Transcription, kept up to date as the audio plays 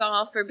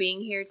all for being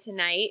here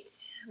tonight.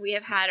 We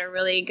have had a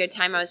really good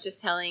time. I was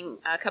just telling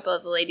a couple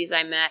of the ladies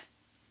I met,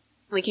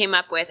 we came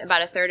up with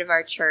about a third of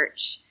our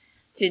church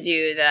to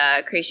do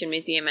the Creation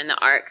Museum and the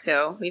Ark.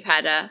 So we've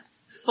had a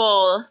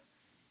full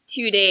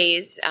 2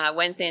 days,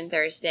 Wednesday and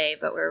Thursday,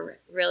 but we're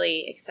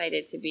really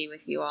excited to be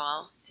with you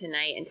all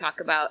tonight and talk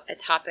about a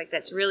topic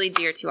that's really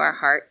dear to our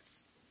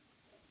hearts.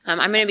 I'm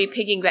going to be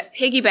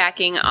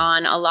piggybacking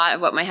on a lot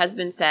of what my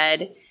husband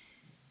said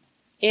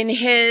in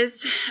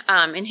his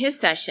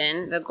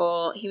session.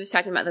 He was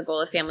talking about the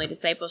goal of family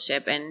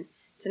discipleship, and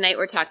tonight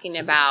we're talking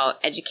about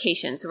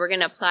education. So we're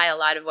going to apply a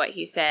lot of what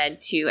he said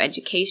to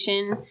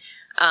education,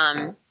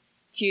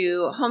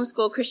 to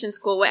homeschool, Christian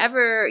school,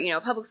 whatever,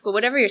 public school,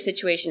 whatever your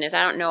situation is.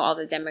 I don't know all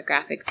the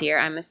demographics here.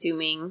 I'm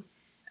assuming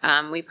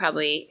I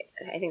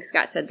think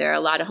Scott said there are a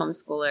lot of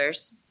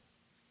homeschoolers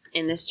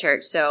in this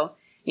church. So,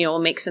 we'll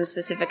make some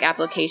specific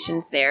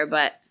applications there,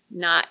 but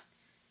not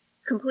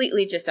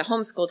completely just a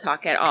homeschool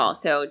talk at all.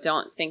 So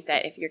don't think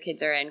that if your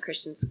kids are in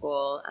Christian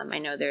school, I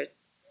know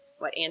there's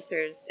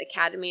Answers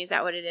Academy, is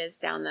that what it is,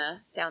 down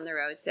the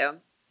road. So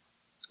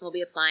we'll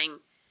be applying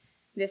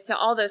this to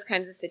all those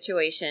kinds of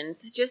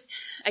situations. Just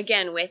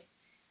again with,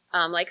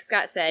 like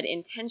Scott said,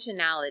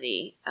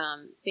 intentionality,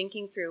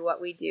 thinking through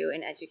what we do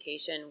in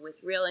education with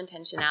real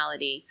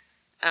intentionality,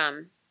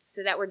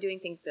 so that we're doing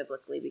things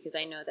biblically, because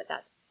I know that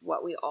that's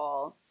what we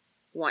all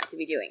want to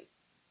be doing.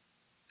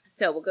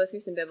 So we'll go through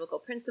some biblical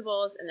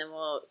principles, and then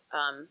we'll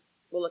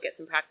look at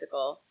some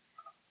practical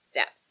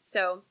steps.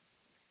 So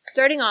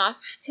starting off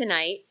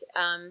tonight,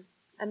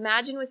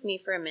 imagine with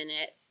me for a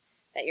minute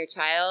that your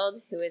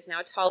child, who is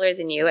now taller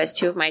than you, as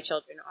two of my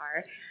children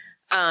are,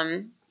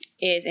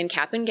 is in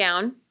cap and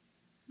gown,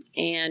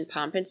 and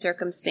pomp and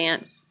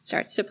circumstance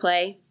starts to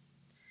play,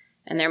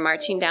 and they're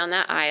marching down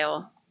that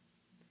aisle,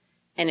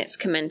 and it's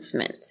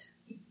commencement.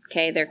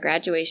 Okay, their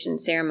graduation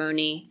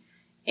ceremony,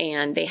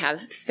 and they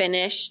have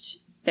finished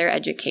their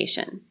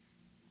education.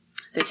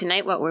 So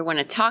tonight what we want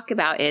to talk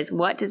about is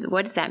what does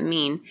that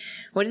mean?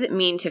 What does it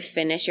mean to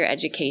finish your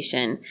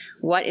education?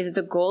 What is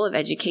the goal of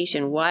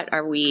education? What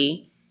are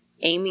we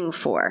aiming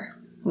for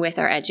with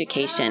our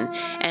education?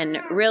 And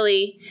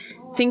really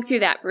think through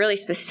that really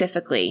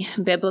specifically,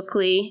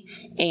 biblically,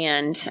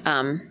 and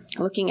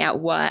looking at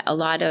what a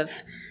lot of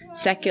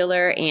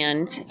secular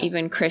and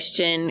even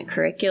Christian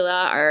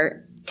curricula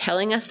are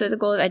telling us that the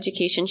goal of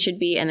education should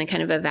be, and then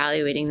kind of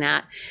evaluating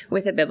that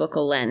with a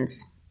biblical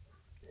lens.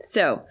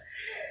 So,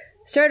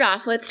 start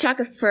off, let's talk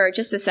for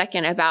just a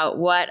second about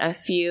what a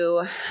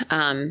few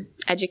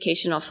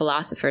educational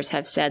philosophers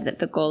have said that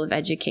the goal of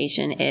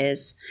education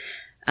is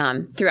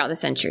throughout the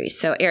centuries.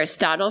 So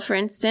Aristotle, for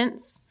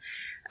instance,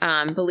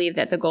 believed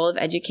that the goal of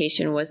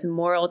education was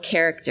moral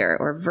character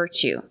or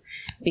virtue,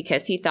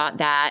 because he thought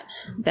that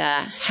the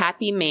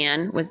happy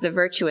man was the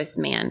virtuous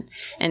man.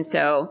 And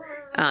so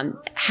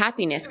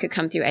happiness could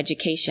come through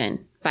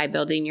education by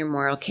building your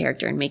moral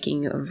character and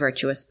making you a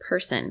virtuous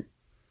person.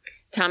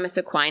 Thomas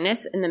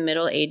Aquinas in the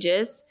Middle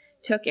Ages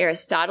took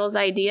Aristotle's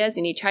ideas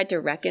and he tried to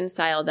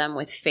reconcile them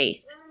with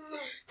faith.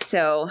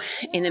 So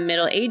in the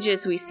Middle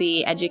Ages, we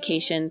see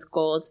education's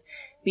goals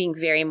being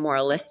very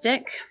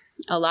moralistic,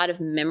 a lot of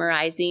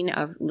memorizing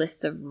of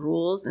lists of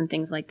rules and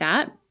things like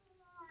that.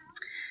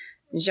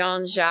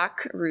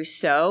 Jean-Jacques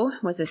Rousseau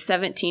was a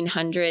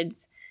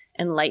 1700s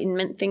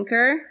Enlightenment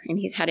thinker, and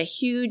he's had a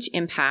huge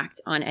impact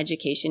on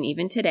education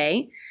even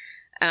today.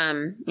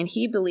 And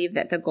he believed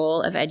that the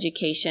goal of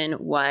education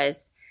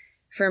was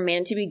for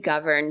man to be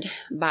governed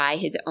by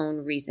his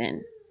own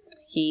reason.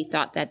 He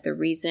thought that the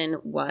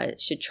reason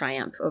should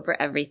triumph over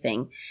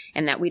everything,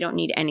 and that we don't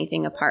need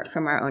anything apart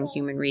from our own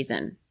human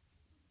reason.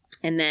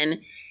 And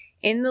then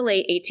in the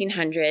late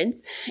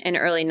 1800s and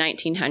early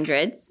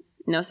 1900s,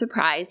 no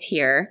surprise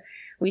here,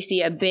 we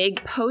see a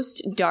big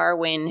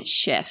post-Darwin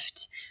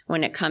shift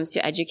when it comes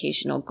to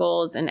educational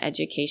goals and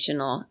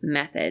educational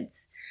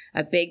methods.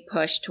 A big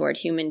push toward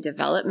human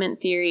development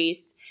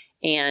theories,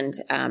 and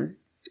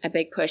a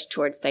big push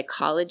towards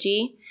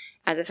psychology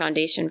as a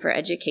foundation for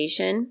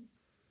education.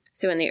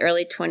 So in the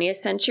early 20th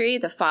century,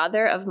 the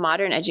father of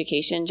modern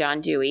education,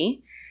 John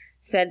Dewey,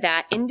 said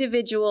that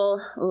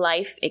individual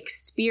life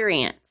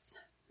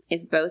experience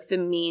is both the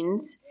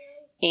means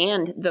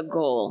and the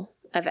goal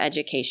of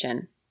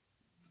education.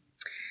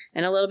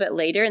 And a little bit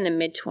later, in the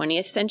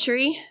mid-20th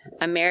century,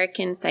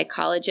 American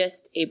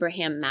psychologist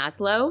Abraham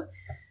Maslow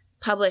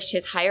published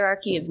his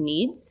hierarchy of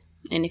needs.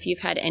 And if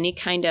you've had any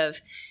kind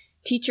of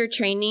teacher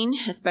training,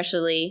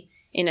 especially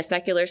in a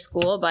secular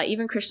school, but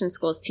even Christian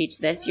schools teach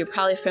this, you're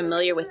probably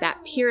familiar with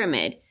that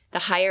pyramid, the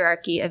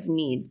hierarchy of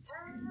needs.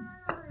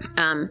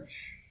 And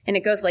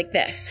it goes like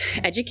this.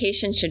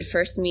 Education should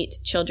first meet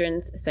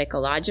children's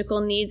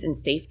psychological needs and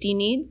safety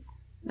needs.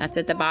 That's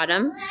at the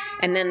bottom.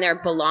 And then their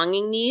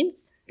belonging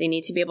needs. They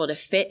need to be able to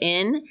fit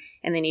in,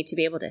 and they need to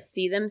be able to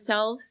see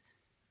themselves.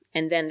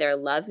 And then their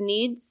love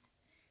needs.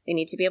 They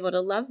need to be able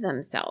to love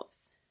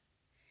themselves.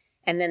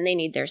 And then they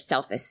need their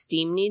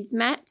self-esteem needs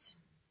met.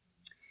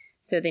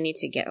 So they need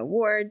to get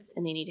awards,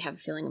 and they need to have a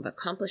feeling of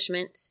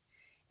accomplishment.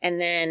 And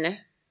then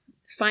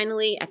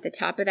Finally, at the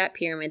top of that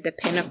pyramid, the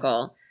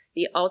pinnacle,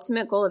 the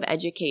ultimate goal of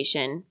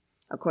education,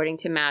 according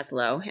to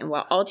Maslow, and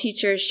what all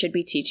teachers should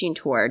be teaching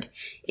toward,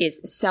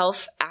 is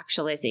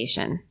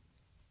self-actualization,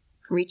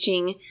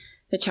 reaching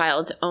the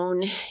child's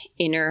own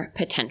inner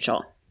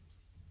potential.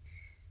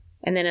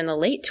 And then in the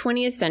late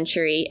 20th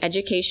century,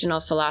 educational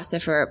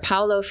philosopher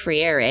Paulo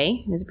Freire,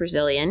 who's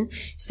Brazilian,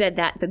 said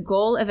that the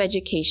goal of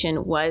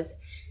education was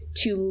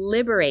to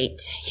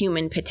liberate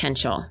human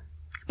potential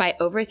by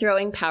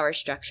overthrowing power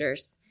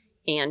structures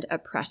and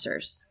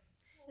oppressors.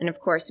 And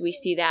of course, we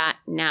see that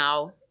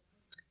now,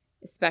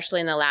 especially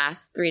in the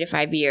last 3 to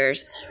 5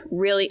 years,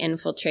 really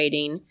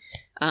infiltrating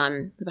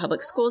the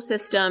public school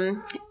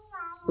system.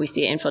 We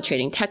see it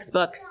infiltrating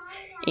textbooks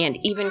and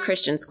even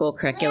Christian school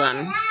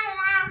curriculum.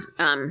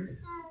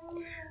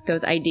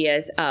 Those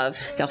ideas of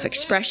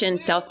self-expression,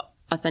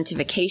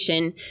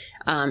 self-authentication,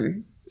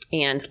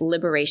 and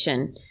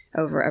liberation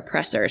over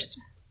oppressors.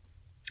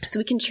 So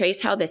we can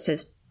trace how this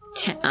has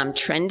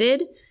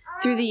trended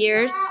through the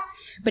years,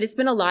 but it's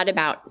been a lot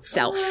about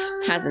self,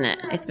 hasn't it?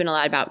 It's been a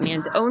lot about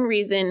man's own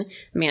reason,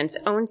 man's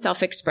own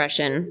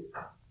self-expression,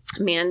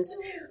 man's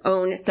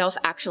own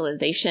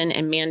self-actualization,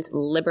 and man's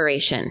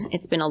liberation.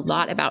 It's been a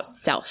lot about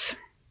self.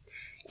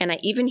 And I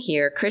even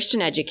hear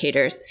Christian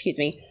educators,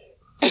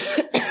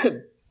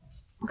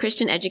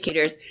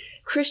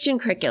 Christian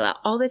curricula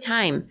all the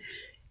time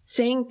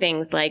saying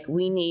things like,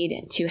 we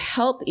need to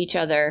help each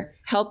other,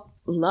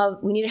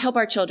 we need to help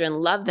our children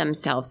love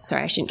themselves.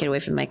 Sorry, I shouldn't get away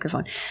from the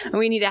microphone.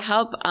 We need to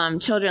help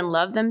children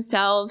love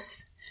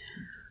themselves.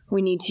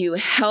 We need to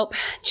help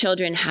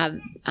children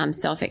have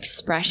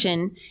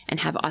self-expression and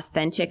have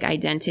authentic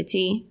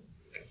identity.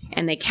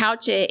 And they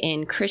couch it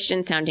in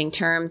Christian-sounding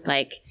terms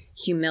like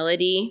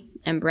humility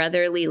and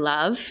brotherly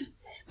love,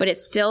 but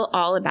it's still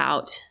all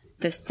about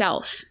the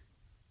self.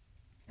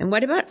 And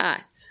what about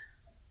us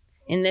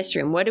in this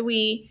room? What do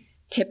we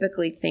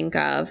typically think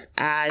of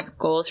as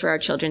goals for our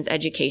children's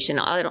education?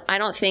 I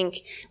don't think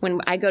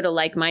when I go to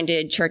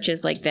like-minded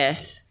churches like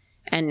this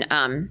and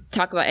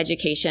talk about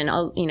education,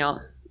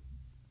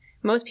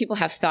 most people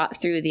have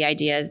thought through the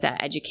ideas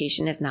that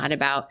education is not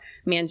about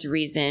man's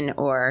reason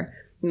or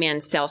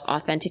man's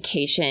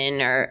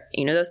self-authentication or,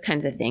 those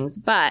kinds of things.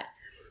 But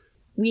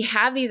we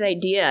have these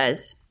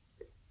ideas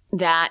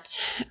that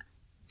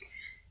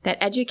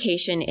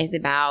education is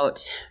about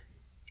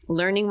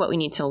learning what we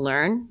need to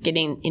learn,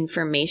 getting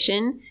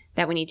information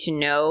that we need to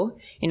know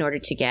in order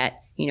to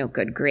get,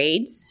 good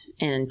grades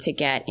and to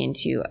get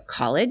into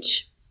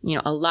college.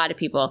 A lot of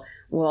people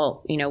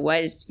will,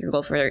 what is your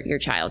goal for your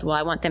child? Well,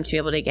 I want them to be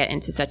able to get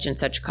into such and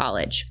such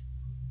college,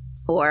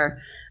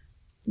 or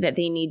that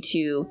they need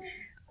to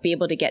be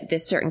able to get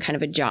this certain kind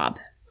of a job.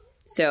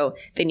 So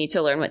they need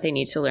to learn what they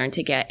need to learn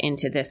to get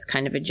into this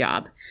kind of a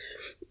job.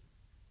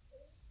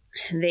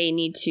 They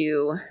need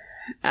to,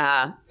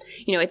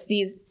 it's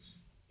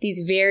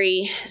these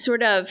very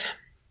sort of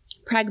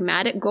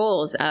pragmatic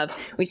goals of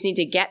we just need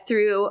to get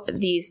through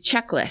these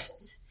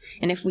checklists.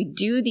 And if we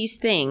do these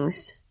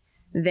things,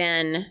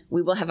 then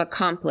we will have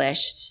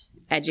accomplished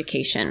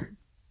education.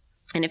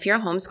 And if you're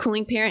a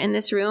homeschooling parent in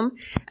this room,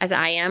 as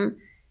I am,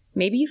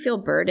 maybe you feel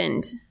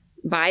burdened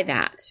by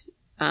that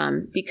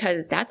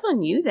because that's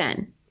on you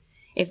then.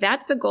 If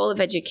that's the goal of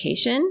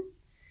education,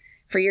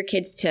 for your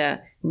kids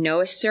to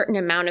know a certain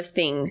amount of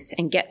things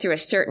and get through a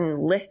certain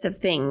list of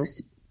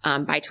things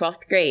by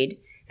 12th grade,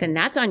 then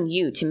that's on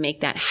you to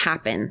make that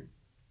happen.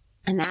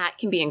 And that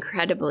can be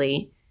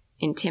incredibly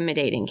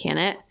intimidating, can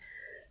it?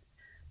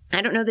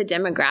 I don't know the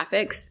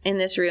demographics in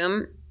this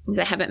room because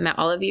I haven't met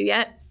all of you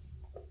yet.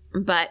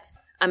 But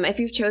if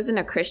you've chosen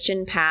a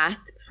Christian path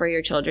for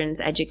your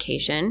children's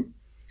education,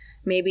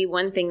 maybe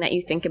one thing that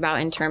you think about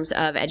in terms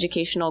of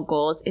educational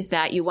goals is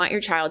that you want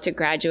your child to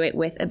graduate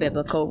with a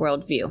biblical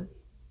worldview.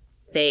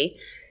 They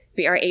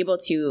are able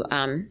to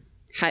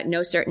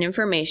know certain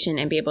information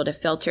and be able to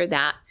filter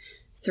that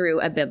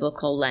through a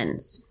biblical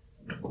lens.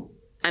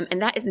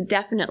 And that is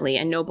definitely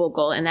a noble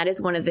goal, and that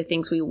is one of the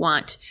things we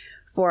want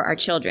for our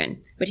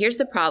children. But here's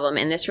the problem,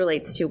 and this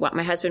relates to what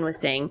my husband was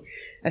saying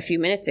a few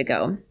minutes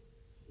ago.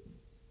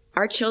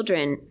 Our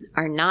children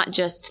are not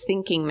just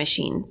thinking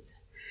machines.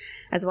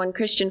 As one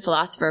Christian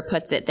philosopher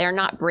puts it, they're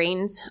not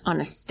brains on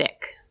a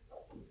stick.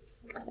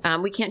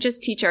 We can't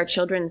just teach our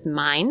children's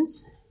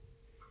minds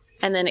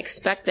and then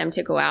expect them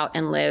to go out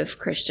and live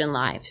Christian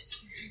lives.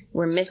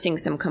 We're missing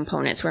some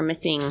components. We're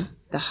missing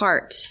the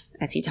heart,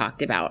 as he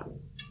talked about.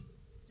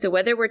 So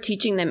whether we're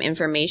teaching them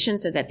information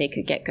so that they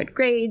could get good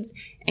grades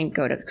and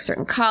go to a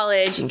certain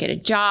college and get a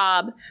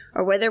job,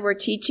 or whether we're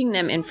teaching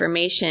them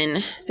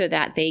information so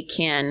that they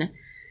can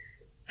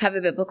have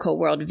a biblical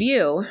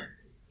worldview,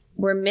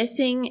 we're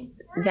missing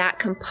that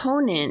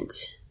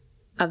component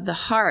of the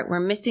heart. We're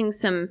missing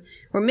some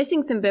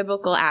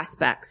biblical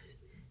aspects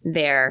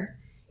there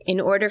in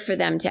order for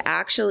them to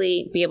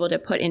actually be able to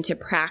put into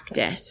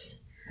practice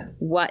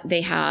what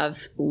they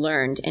have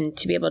learned and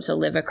to be able to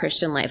live a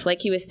Christian life. Like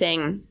he was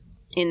saying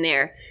in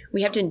there,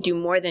 we have to do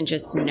more than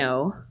just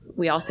know.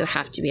 We also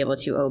have to be able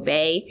to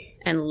obey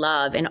and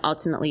love and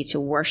ultimately to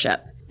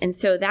worship. And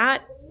so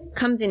that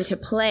comes into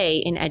play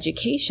in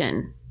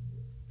education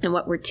and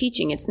what we're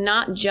teaching. It's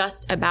not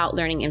just about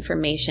learning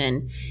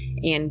information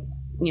and,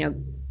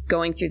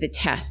 going through the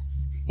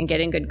tests and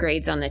getting good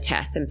grades on the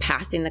tests and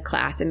passing the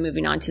class and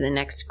moving on to the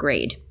next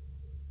grade.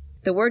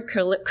 The word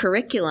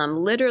curriculum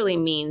literally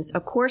means a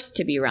course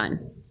to be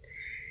run.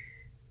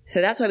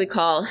 So that's why we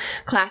call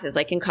classes,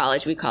 like in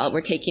college,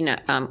 we're taking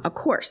a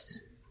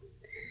course.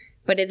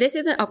 But this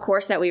isn't a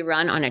course that we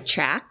run on a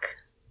track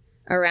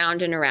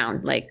around and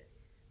around, like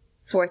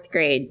 4th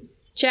grade,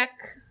 check,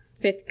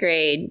 5th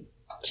grade,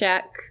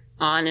 check,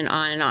 on and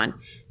on and on.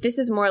 This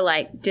is more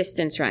like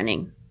distance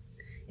running.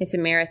 It's a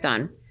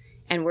marathon.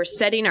 And we're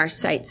setting our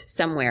sights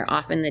somewhere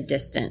off in the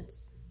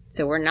distance.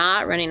 So we're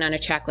not running on a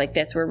track like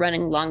this. We're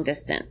running long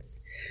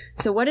distance.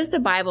 So what does the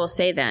Bible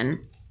say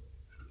then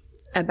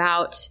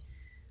about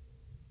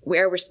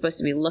where we're supposed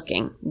to be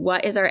looking?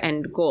 What is our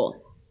end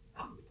goal?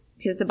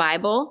 Because the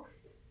Bible,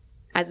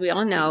 as we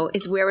all know,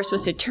 is where we're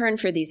supposed to turn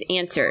for these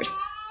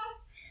answers.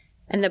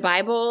 And the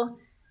Bible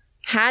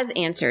has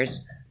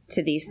answers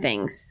to these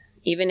things,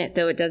 even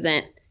though it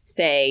doesn't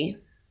say,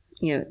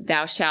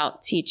 thou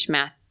shalt teach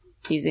math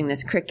using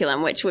this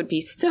curriculum, which would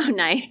be so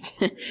nice,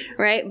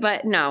 right?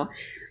 But no.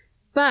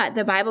 But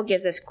the Bible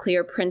gives us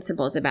clear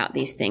principles about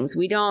these things.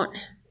 We don't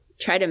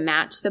try to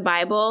match the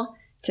Bible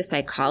to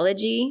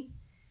psychology.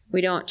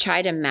 We don't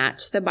try to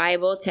match the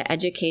Bible to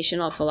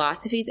educational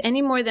philosophies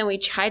any more than we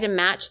try to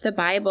match the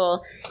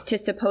Bible to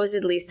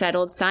supposedly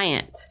settled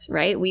science,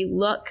 right? We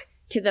look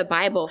to the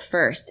Bible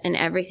first, and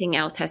everything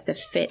else has to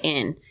fit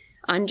in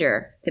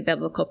under the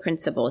biblical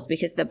principles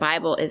because the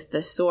Bible is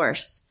the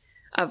source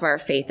of our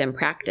faith and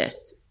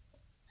practice.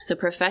 So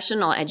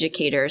professional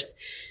educators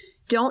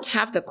don't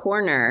have the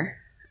corner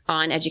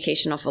on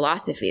educational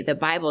philosophy. The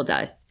Bible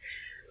does.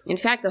 In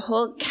fact, the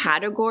whole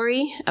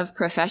category of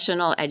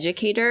professional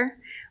educator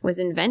was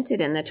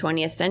invented in the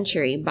 20th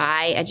century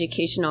by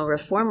educational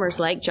reformers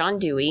like John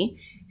Dewey,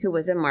 who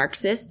was a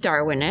Marxist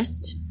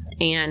Darwinist,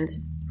 and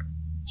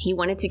he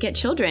wanted to get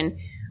children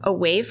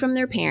away from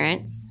their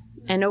parents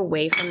and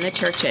away from the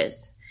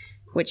churches,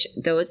 which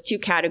those two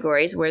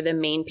categories were the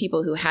main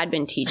people who had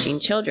been teaching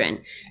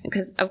children.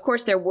 Because, of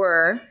course, there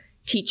were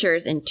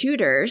teachers and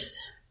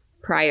tutors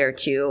prior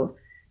to,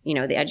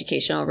 the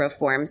educational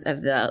reforms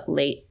of the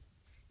late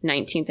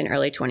 19th and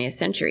early 20th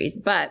centuries.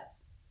 But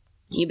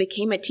you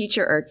became a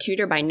teacher or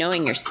tutor by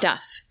knowing your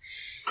stuff.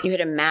 You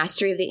had a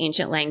mastery of the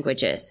ancient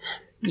languages.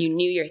 You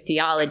knew your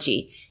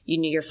theology. You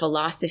knew your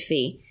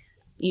philosophy.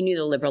 You knew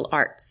the liberal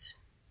arts.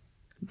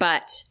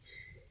 But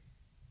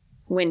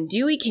when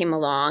Dewey came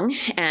along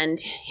and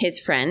his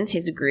friends,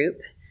 his group,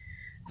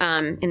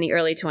 in the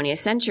early 20th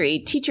century,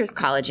 teachers'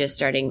 colleges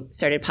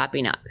started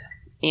popping up.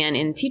 And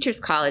in teachers'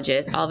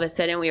 colleges, all of a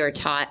sudden we were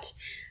taught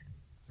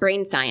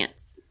brain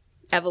science,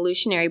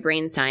 evolutionary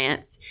brain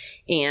science,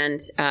 and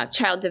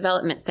child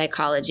development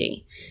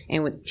psychology.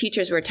 And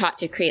teachers were taught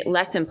to create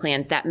lesson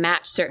plans that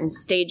match certain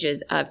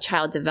stages of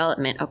child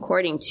development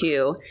according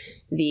to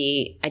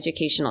the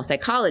educational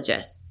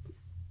psychologists.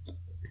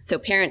 So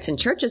parents and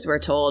churches were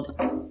told,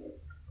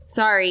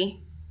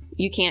 sorry,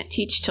 you can't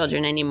teach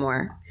children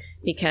anymore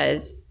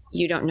because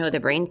you don't know the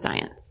brain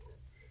science.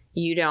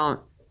 You're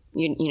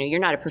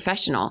not a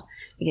professional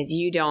because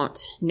you don't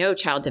know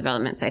child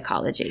development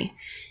psychology.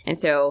 And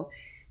so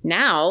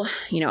now,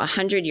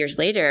 100 years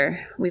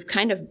later, we've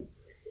kind of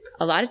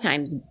a lot of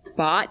times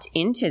bought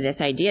into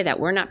this idea that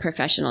we're not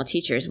professional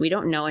teachers. We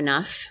don't know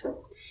enough.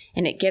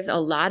 And it gives a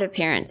lot of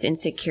parents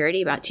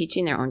insecurity about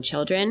teaching their own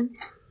children.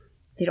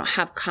 They don't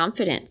have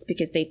confidence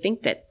because they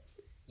think that,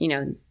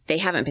 they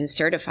haven't been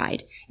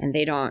certified and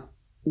they don't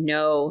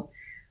know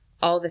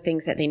all the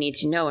things that they need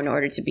to know in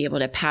order to be able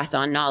to pass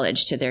on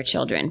knowledge to their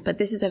children. But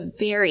this is a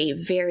very,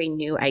 very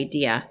new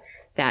idea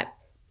that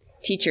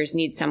teachers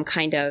need some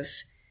kind of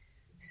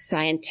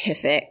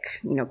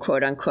scientific,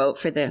 quote unquote,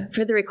 for the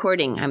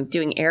recording, I'm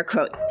doing air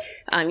quotes,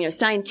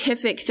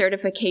 scientific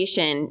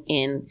certification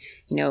in,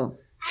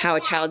 how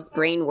a child's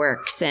brain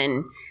works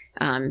and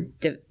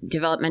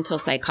developmental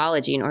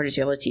psychology in order to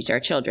be able to teach our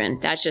children.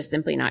 That's just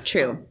simply not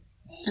true.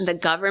 And the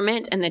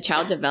government and the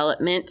child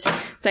development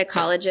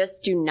psychologists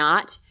do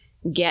not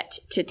get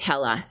to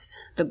tell us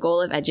the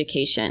goal of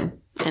education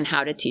and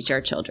how to teach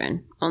our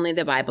children. Only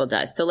the Bible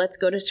does. So let's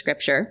go to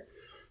Scripture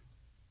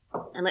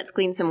and let's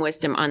glean some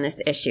wisdom on this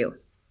issue.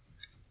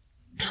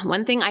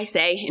 One thing I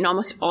say in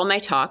almost all my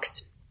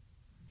talks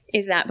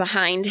is that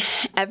behind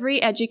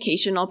every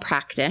educational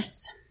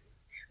practice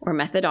or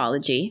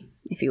methodology,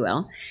 if you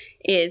will,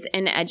 is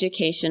an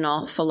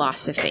educational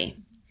philosophy.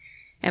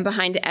 And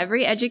behind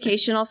every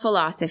educational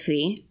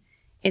philosophy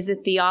is a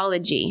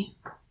theology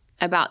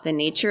about the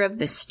nature of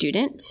the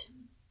student,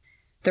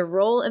 the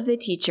role of the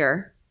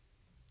teacher,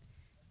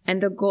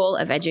 and the goal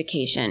of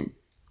education,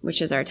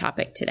 which is our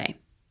topic today.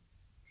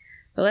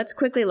 But let's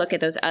quickly look at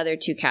those other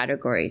two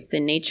categories, the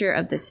nature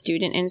of the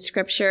student in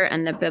Scripture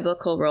and the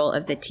biblical role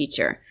of the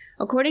teacher.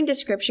 According to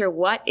Scripture,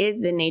 what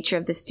is the nature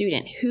of the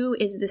student? Who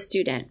is the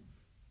student?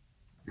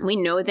 We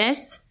know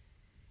this,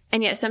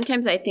 and yet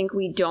sometimes I think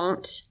we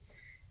don't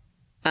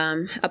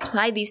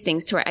apply these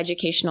things to our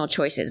educational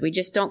choices. We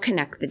just don't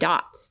connect the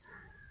dots.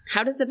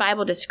 How does the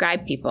Bible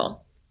describe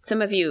people?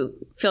 Some of you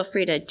feel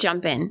free to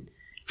jump in.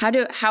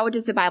 How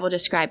does the Bible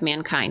describe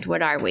mankind?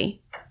 What are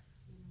we?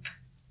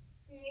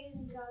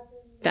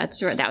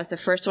 That's right. That was the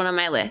first one on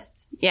my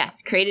list.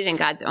 Yes, created in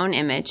God's own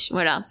image.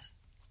 What else?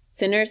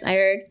 Sinners, I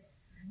heard.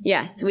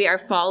 Yes, we are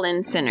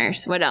fallen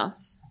sinners. What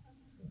else?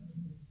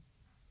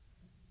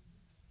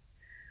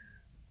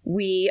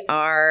 We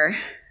are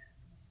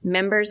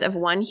members of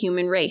one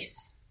human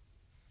race.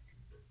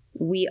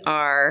 We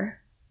are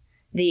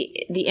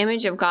the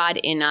image of God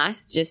in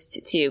us,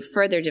 just to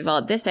further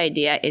develop this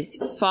idea,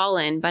 is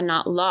fallen but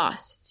not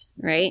lost,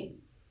 right?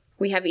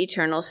 We have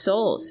eternal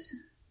souls.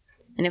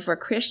 And if we're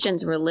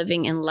Christians, we're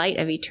living in light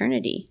of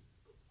eternity.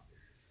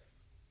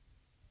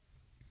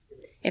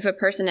 If a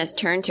person has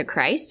turned to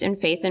Christ in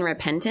faith and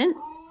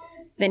repentance,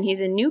 then he's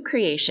a new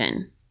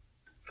creation,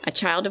 a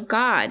child of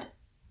God,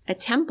 a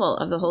temple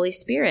of the Holy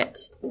Spirit,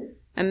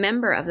 a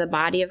member of the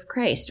body of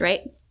Christ,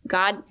 right?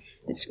 God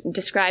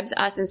describes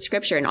us in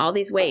Scripture in all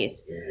these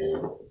ways.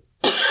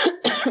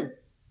 And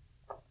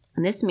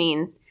this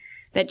means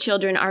that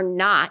children are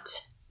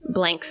not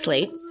blank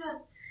slates.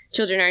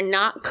 Children are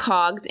not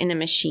cogs in a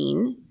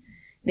machine.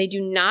 They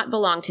do not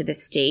belong to the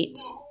state.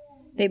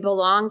 They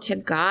belong to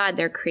God,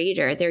 their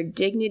creator. Their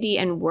dignity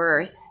and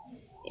worth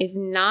is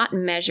not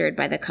measured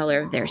by the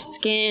color of their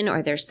skin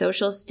or their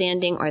social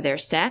standing or their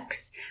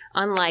sex,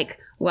 unlike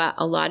what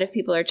a lot of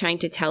people are trying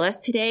to tell us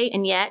today.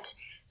 And yet,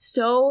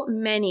 so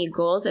many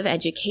goals of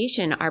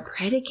education are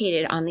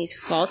predicated on these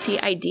faulty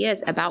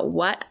ideas about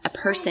what a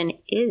person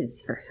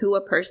is or who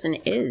a person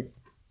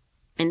is,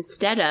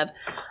 instead of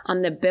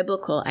on the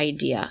biblical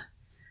idea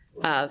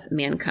of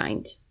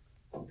mankind.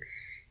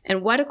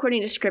 And what,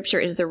 according to Scripture,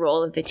 is the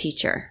role of the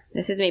teacher?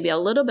 This is maybe a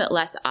little bit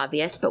less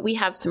obvious, but we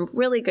have some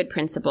really good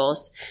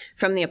principles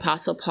from the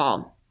Apostle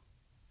Paul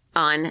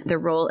on the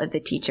role of the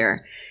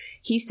teacher.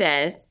 He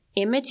says,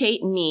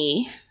 imitate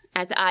me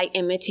as I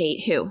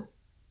imitate who?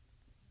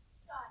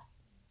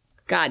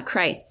 God,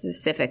 Christ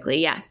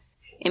specifically, yes.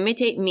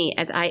 Imitate me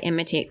as I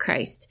imitate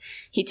Christ.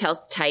 He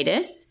tells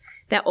Titus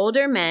that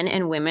older men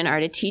and women are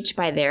to teach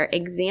by their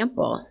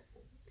example.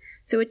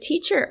 So a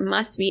teacher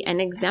must be an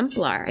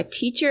exemplar. A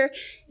teacher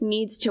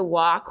needs to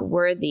walk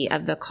worthy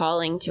of the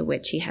calling to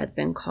which he has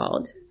been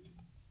called.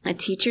 A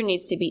teacher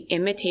needs to be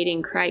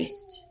imitating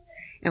Christ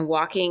and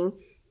walking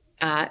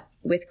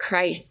with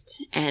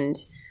Christ and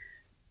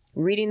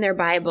reading their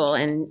Bible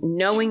and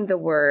knowing the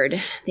Word.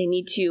 They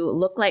need to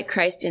look like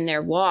Christ in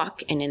their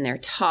walk and in their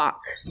talk.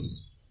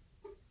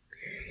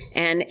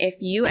 And if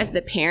you as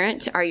the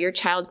parent are your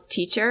child's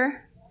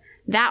teacher,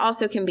 that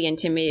also can be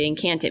intimidating,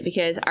 can't it?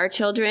 Because our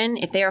children,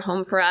 if they are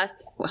home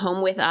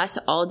with us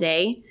all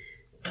day,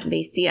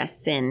 they see us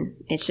sin.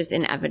 It's just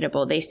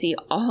inevitable. They see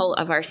all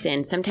of our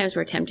sins. Sometimes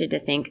we're tempted to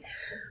think,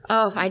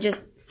 oh, if I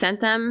just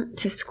sent them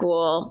to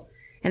school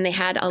and they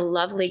had a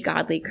lovely,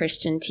 godly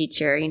Christian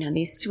teacher,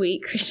 these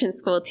sweet Christian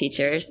school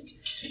teachers,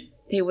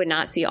 they would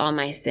not see all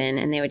my sin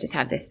and they would just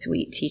have this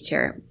sweet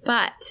teacher.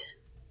 But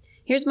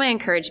here's my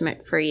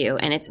encouragement for you,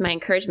 and it's my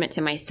encouragement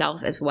to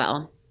myself as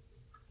well.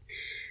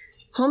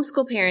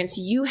 Homeschool parents,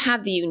 you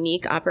have the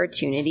unique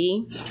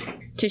opportunity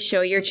to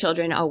show your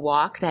children a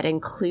walk that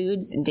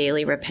includes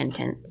daily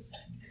repentance.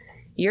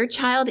 Your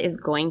child is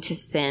going to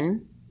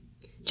sin,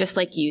 just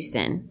like you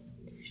sin.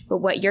 But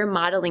what you're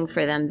modeling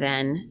for them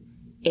then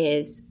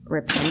is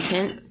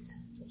repentance,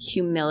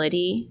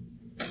 humility,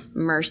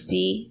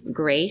 mercy,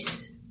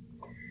 grace.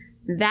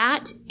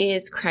 That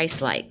is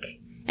Christ-like.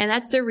 And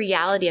that's the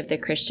reality of the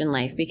Christian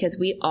life, because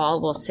we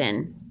all will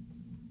sin.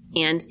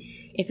 And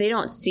if they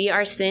don't see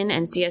our sin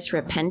and see us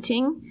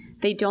repenting,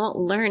 they don't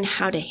learn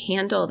how to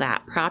handle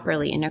that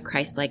properly in a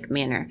Christ-like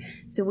manner.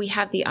 So we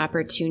have the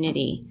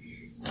opportunity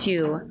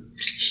to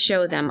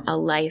show them a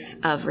life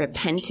of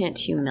repentant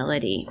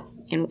humility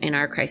in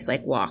our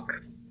Christ-like walk.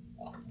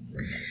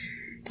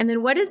 And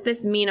then what does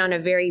this mean on a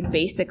very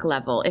basic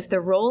level? If the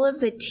role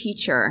of the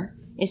teacher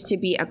is to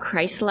be a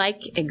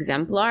Christ-like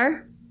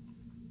exemplar,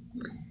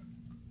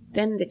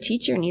 then the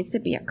teacher needs to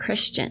be a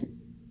Christian.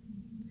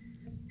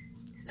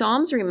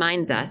 Psalms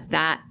reminds us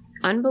that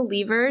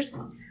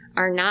unbelievers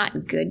are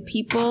not good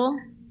people.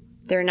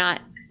 They're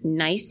not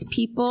nice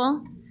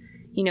people.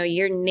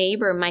 Your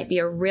neighbor might be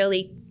a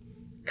really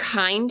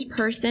kind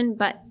person,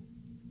 but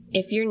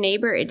if your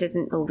neighbor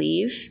doesn't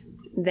believe,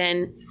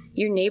 then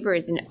your neighbor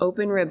is in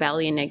open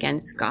rebellion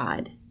against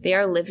God. They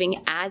are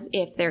living as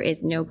if there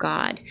is no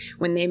God.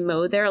 When they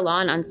mow their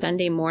lawn on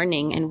Sunday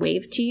morning and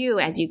wave to you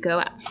as you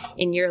go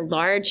in your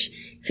large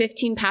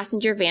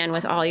 15-passenger van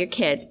with all your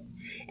kids,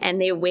 and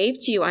they wave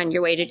to you on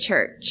your way to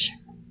church,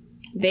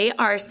 they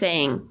are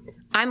saying,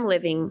 I'm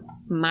living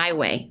my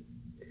way.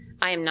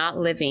 I am not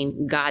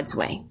living God's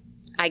way.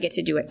 I get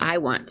to do what I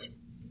want.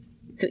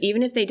 So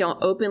even if they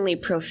don't openly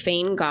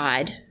profane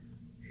God,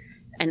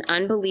 an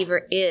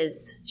unbeliever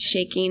is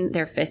shaking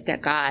their fist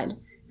at God.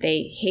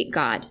 They hate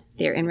God.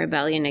 They're in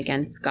rebellion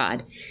against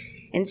God.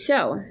 And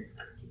so,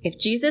 if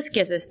Jesus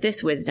gives us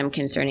this wisdom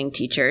concerning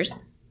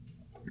teachers,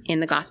 in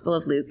the Gospel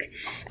of Luke,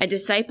 a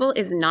disciple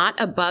is not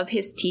above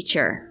his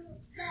teacher,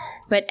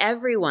 but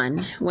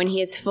everyone, when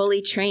he is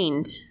fully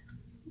trained,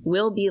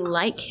 will be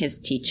like his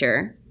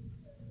teacher.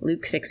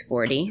 Luke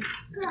 6:40.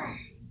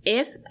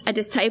 If a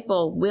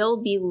disciple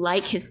will be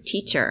like his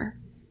teacher,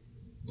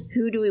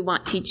 who do we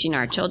want teaching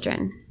our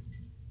children?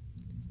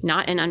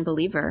 Not an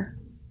unbeliever.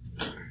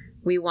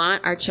 We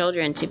want our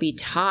children to be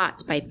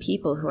taught by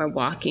people who are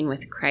walking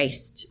with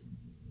Christ.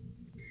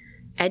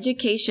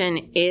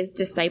 Education is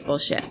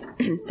discipleship.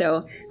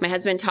 So my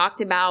husband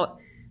talked about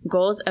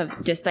goals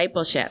of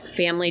discipleship,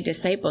 family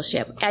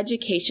discipleship.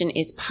 Education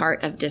is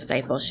part of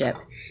discipleship.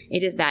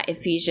 It is that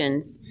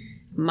Ephesians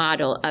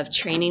model of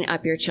training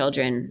up your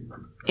children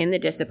in the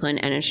discipline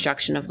and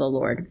instruction of the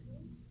Lord.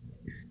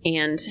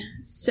 And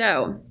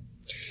so,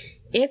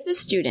 if the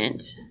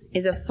student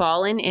is a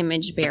fallen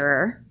image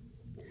bearer,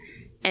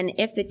 and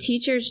if the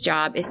teacher's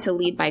job is to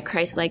lead by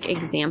Christ-like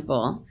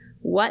example,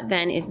 what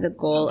then is the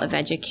goal of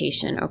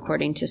education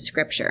according to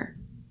Scripture?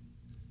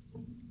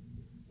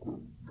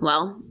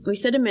 Well, we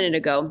said a minute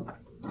ago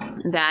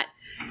that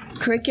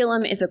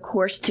curriculum is a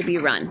course to be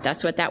run.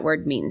 That's what that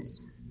word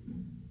means.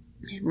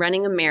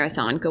 Running a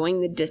marathon,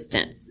 going the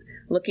distance,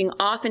 looking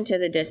off into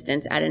the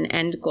distance at an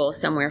end goal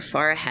somewhere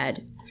far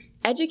ahead.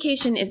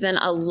 Education is then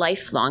a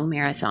lifelong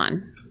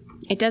marathon.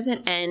 It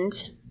doesn't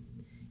end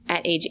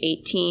at age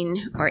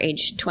 18 or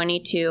age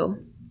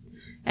 22.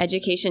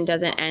 Education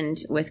doesn't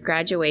end with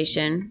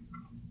graduation.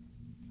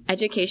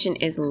 Education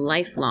is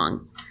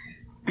lifelong.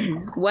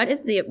 What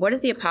does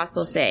the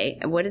apostle say?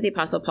 What does the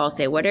apostle Paul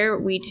say? What are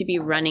we to be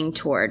running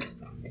toward?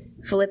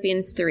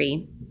 Philippians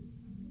 3.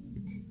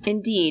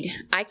 Indeed,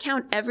 I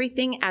count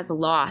everything as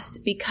loss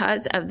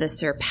because of the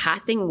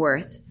surpassing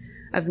worth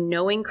of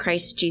knowing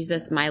Christ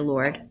Jesus my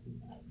Lord.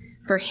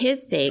 For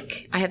his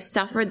sake, I have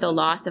suffered the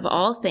loss of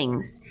all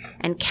things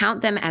and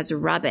count them as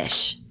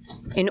rubbish,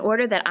 in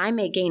order that I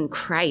may gain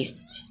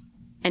Christ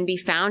and be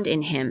found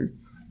in him,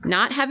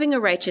 not having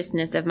a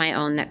righteousness of my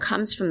own that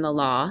comes from the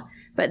law,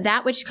 but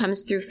that which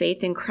comes through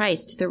faith in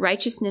Christ, the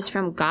righteousness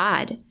from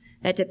God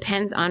that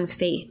depends on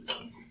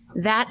faith,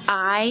 that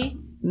I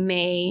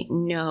may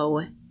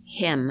know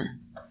him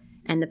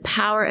and the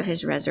power of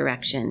his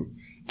resurrection,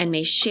 and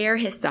may share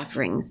his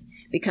sufferings,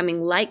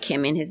 becoming like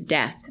him in his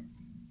death,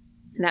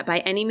 that by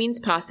any means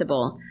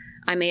possible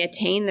I may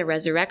attain the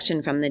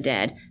resurrection from the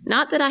dead.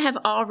 Not that I have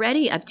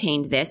already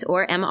obtained this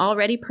or am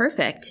already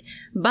perfect,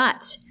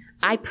 but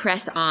I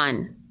press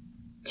on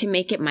to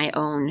make it my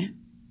own,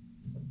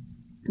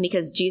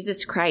 because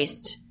Jesus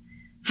Christ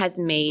has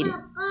made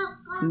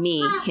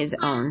me his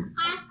own.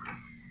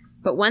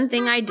 But one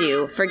thing I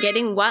do,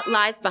 forgetting what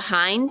lies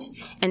behind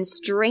and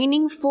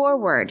straining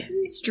forward,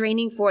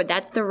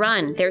 that's the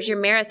run. There's your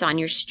marathon.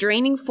 You're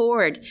straining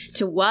forward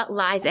to what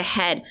lies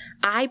ahead.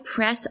 I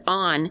press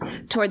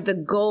on toward the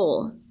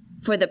goal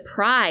for the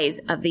prize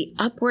of the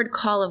upward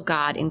call of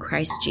God in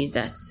Christ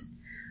Jesus.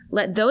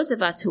 Let those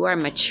of us who are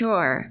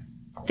mature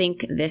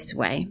think this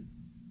way.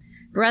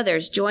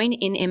 Brothers, join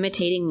in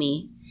imitating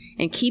me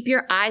and keep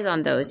your eyes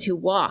on those who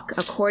walk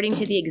according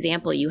to the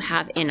example you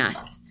have in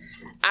us.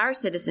 Our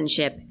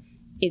citizenship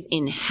is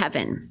in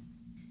heaven,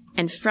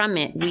 and from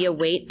it we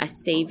await a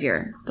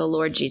Savior, the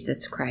Lord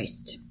Jesus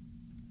Christ.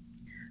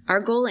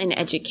 Our goal in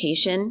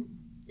education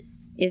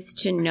is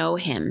to know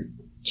him,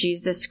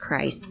 Jesus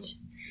Christ,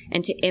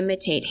 and to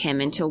imitate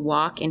him and to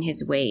walk in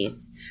his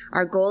ways.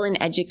 Our goal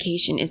in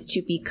education is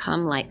to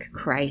become like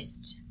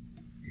Christ.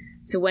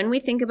 So when we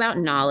think about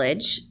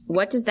knowledge,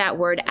 what does that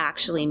word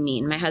actually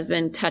mean? My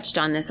husband touched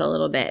on this a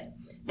little bit.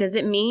 Does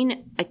it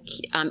mean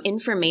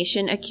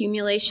information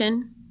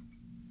accumulation?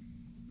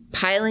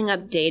 Piling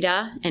up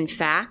data and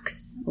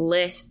facts,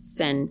 lists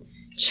and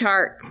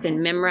charts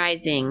and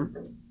memorizing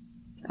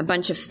a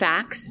bunch of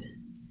facts?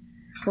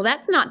 Well,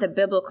 that's not the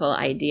biblical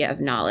idea of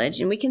knowledge.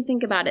 And we can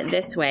think about it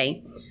this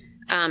way.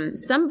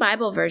 Some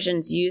Bible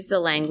versions use the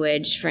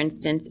language, for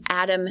instance,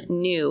 Adam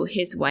knew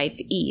his wife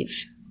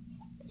Eve.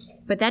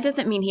 But that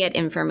doesn't mean he had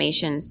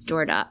information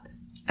stored up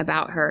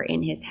about her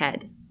in his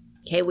head.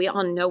 Okay, we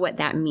all know what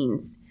that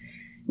means.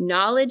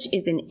 Knowledge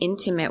is an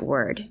intimate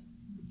word.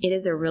 It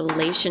is a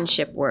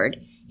relationship word.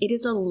 It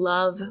is a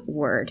love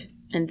word.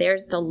 And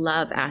there's the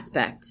love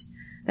aspect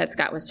that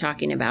Scott was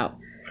talking about.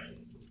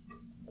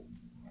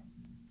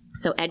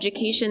 So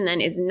education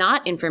then is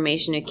not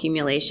information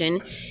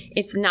accumulation.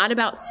 It's not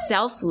about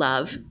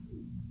self-love.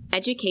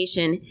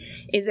 Education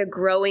is a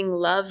growing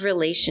love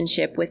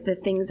relationship with the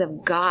things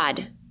of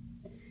God,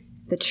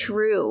 the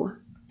true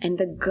and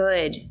the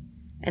good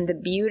and the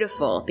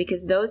beautiful,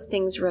 because those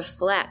things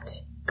reflect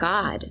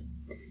God.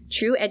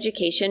 True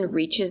education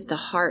reaches the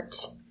heart,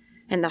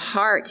 and the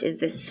heart is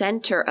the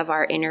center of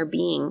our inner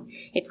being.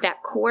 It's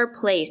that core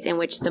place in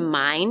which the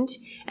mind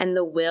and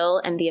the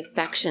will and the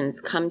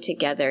affections come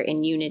together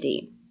in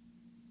unity.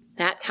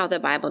 That's how the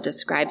Bible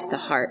describes the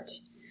heart.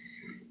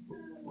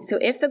 So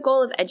if the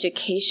goal of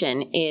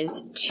education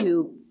is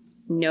to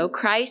know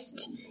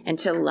Christ and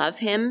to love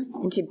him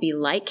and to be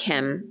like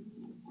him,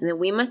 then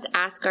we must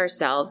ask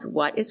ourselves,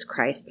 what is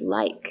Christ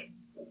like?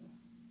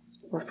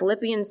 Well,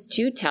 Philippians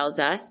 2 tells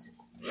us,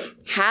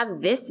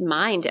 have this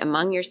mind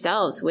among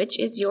yourselves, which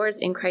is yours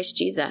in Christ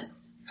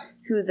Jesus,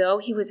 who though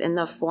he was in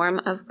the form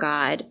of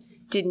God,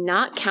 did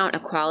not count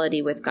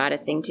equality with God a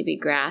thing to be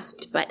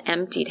grasped, but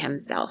emptied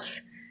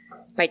himself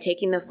by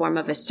taking the form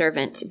of a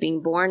servant,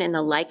 being born in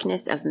the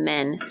likeness of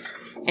men,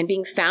 and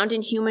being found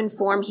in human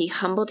form, he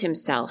humbled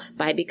himself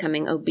by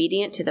becoming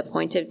obedient to the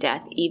point of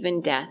death,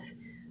 even death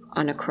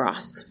on a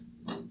cross.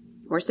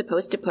 We're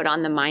supposed to put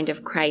on the mind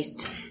of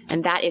Christ,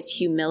 and that is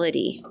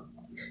humility.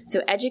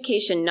 So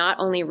education not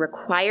only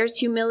requires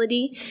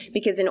humility,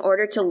 because in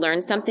order to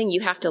learn something,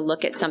 you have to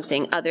look at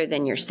something other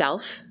than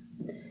yourself.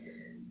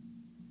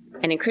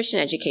 And in Christian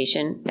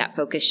education, that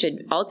focus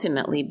should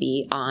ultimately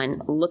be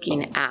on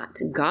looking at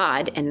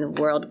God and the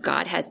world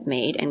God has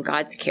made and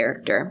God's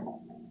character.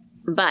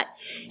 But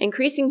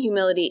increasing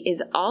humility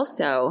is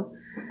also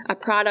a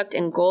product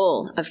and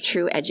goal of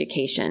true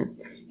education,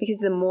 because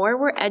the more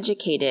we're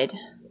educated,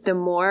 the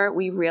more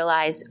we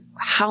realize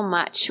how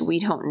much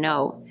we don't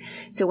know.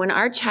 So when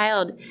our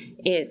child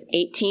is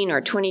 18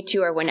 or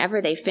 22 or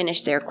whenever they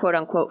finish their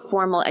quote-unquote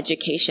formal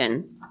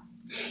education,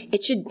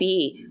 it should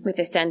be with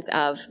a sense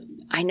of,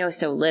 I know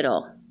so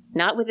little,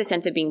 not with a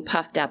sense of being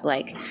puffed up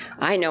like,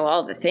 I know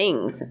all the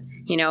things,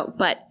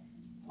 but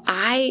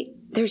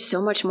there's so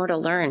much more to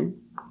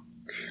learn.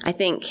 I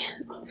think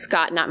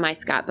Scott, not my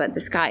Scott, but the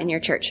Scott in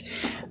your church,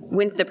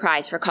 wins the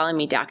prize for calling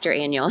me Dr.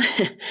 Annual.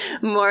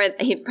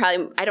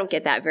 I don't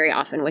get that very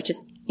often, which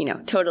is,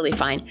 totally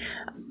fine.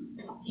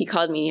 He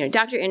called me,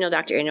 Dr.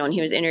 Annual, and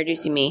he was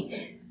introducing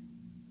me.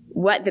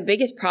 What the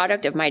biggest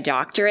product of my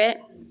doctorate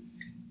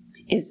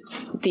is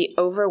the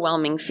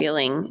overwhelming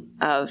feeling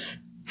of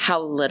how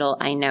little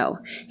I know.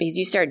 Because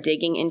you start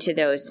digging into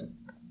those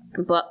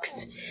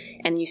books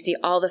and you see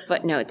all the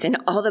footnotes and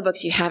all the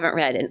books you haven't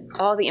read and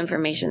all the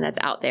information that's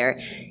out there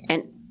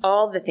and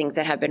all the things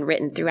that have been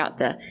written throughout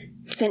the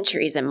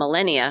centuries and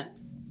millennia.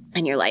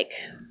 And you're like,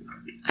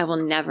 I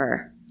will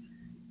never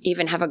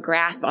even have a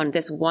grasp on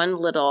this one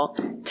little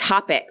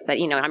topic that,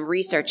 I'm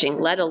researching,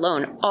 let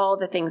alone all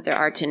the things there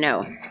are to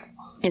know.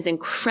 It's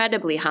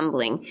incredibly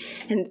humbling.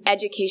 And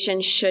education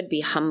should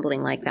be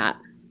humbling like that.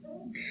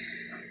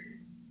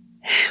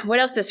 What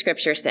else does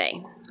Scripture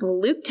say?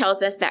 Well, Luke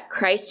tells us that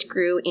Christ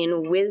grew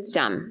in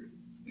wisdom.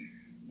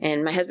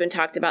 And my husband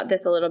talked about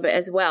this a little bit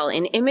as well.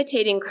 In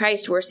imitating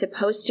Christ, we're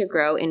supposed to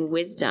grow in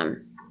wisdom.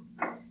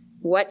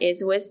 What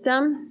is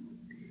wisdom?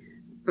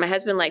 My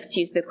husband likes to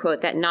use the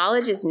quote that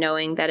knowledge is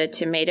knowing that a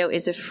tomato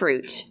is a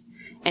fruit,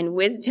 and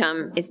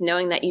wisdom is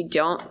knowing that you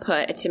don't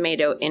put a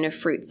tomato in a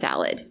fruit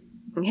salad.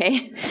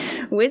 Okay?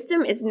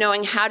 Wisdom is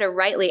knowing how to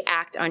rightly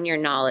act on your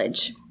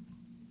knowledge.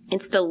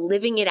 It's the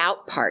living it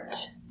out part.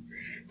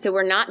 So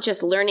we're not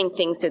just learning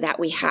things so that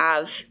we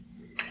have,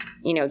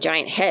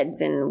 giant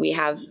heads and we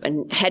have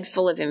a head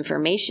full of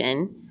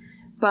information,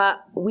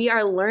 but we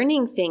are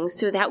learning things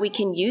so that we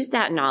can use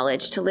that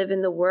knowledge to live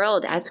in the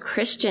world as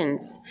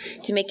Christians,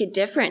 to make a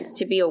difference,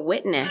 to be a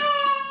witness.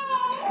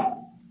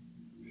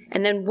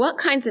 And then what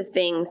kinds of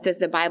things does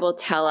the Bible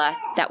tell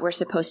us that we're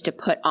supposed to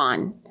put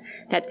on?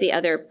 That's the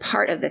other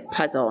part of this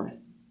puzzle.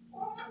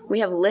 We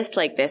have lists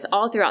like this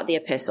all throughout the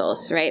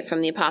epistles, right?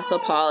 From the Apostle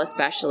Paul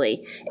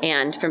especially,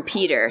 and from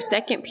Peter.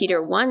 2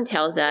 Peter 1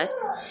 tells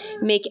us,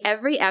 make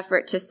every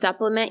effort to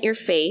supplement your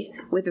faith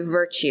with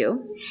virtue,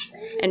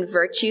 and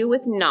virtue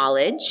with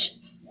knowledge,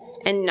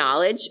 and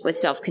knowledge with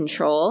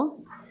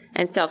self-control,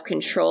 and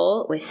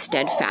self-control with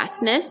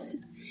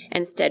steadfastness,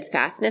 and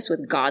steadfastness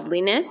with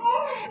godliness,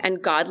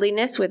 and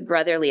godliness with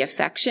brotherly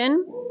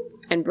affection,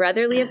 and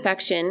brotherly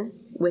affection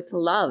with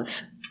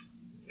love.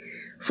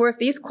 For if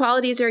these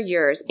qualities are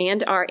yours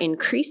and are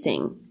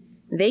increasing,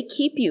 they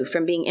keep you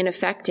from being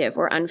ineffective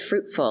or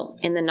unfruitful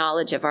in the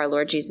knowledge of our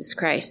Lord Jesus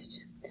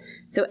Christ.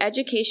 So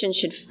education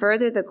should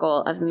further the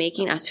goal of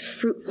making us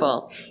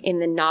fruitful in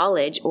the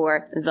knowledge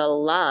or the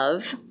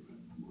love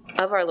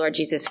of our Lord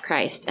Jesus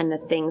Christ and the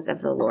things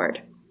of the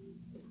Lord.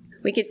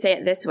 We could say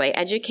it this way: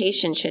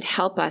 education should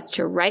help us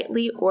to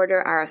rightly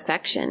order our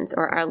affections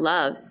or our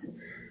loves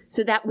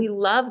so that we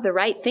love the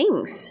right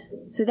things,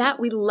 so that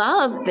we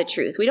love the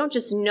truth. We don't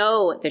just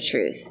know the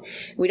truth.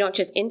 We don't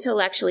just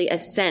intellectually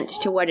assent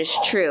to what is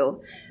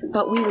true,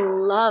 but we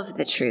love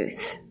the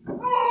truth.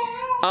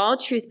 All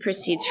truth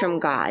proceeds from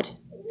God,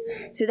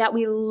 so that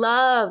we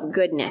love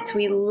goodness.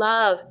 We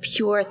love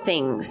pure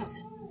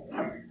things.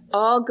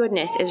 All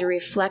goodness is a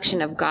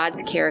reflection of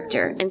God's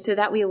character, and so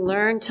that we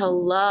learn to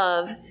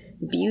love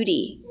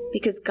beauty,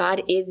 because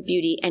God is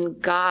beauty, and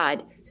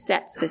God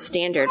sets the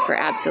standard for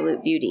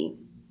absolute beauty.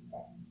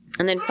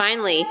 And then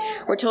finally,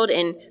 we're told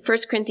in 1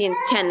 Corinthians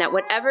 10 that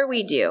whatever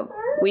we do,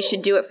 we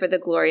should do it for the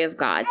glory of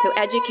God. So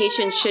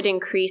education should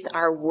increase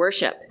our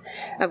worship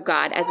of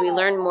God as we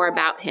learn more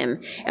about him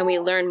and we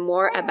learn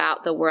more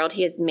about the world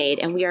he has made.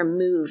 And we are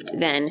moved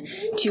then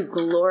to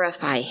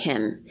glorify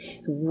him,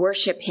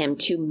 worship him,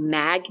 to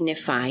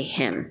magnify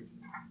him.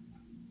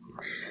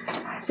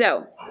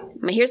 So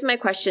here's my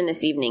question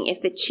this evening.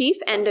 If the chief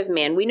end of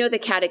man, we know the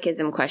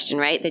catechism question,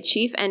 right? The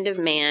chief end of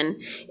man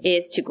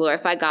is to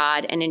glorify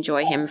God and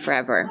enjoy him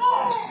forever.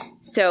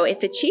 So if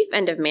the chief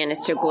end of man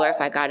is to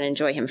glorify God and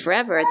enjoy him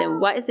forever,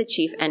 then what is the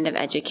chief end of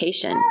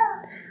education?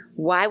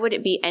 Why would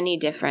it be any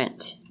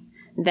different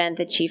than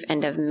the chief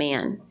end of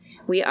man?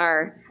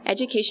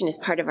 Education is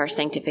part of our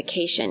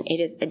sanctification. It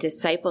is a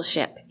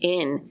discipleship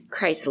in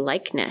Christ's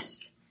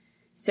likeness.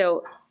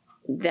 So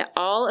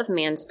all of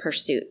man's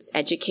pursuits,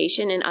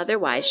 education and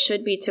otherwise,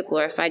 should be to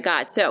glorify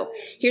God. So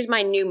here's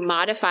my new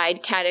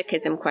modified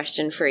catechism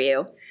question for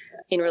you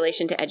in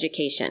relation to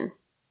education.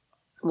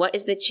 What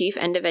is the chief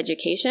end of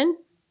education?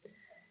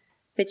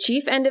 The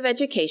chief end of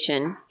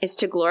education is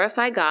to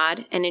glorify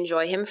God and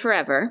enjoy him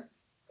forever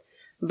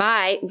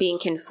by being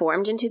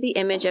conformed into the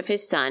image of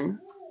his Son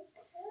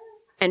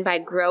and by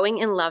growing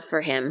in love for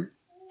him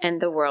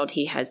and the world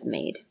he has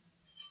made.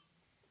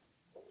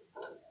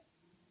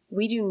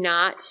 We do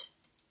not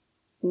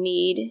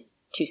need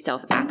to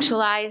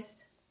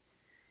self-actualize.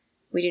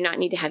 We do not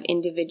need to have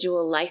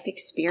individual life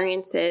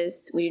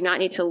experiences. We do not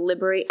need to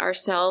liberate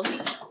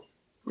ourselves.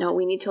 No,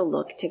 we need to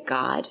look to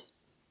God,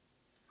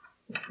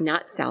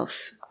 not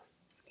self.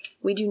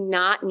 We do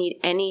not need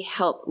any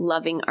help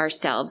loving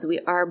ourselves. We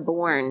are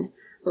born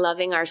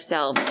loving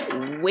ourselves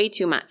way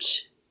too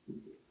much.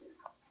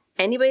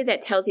 Anybody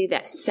that tells you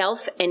that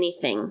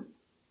self-anything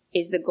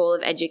is the goal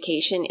of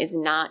education is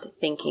not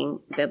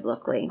thinking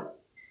biblically.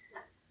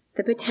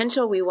 The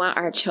potential we want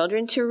our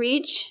children to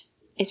reach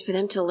is for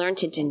them to learn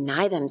to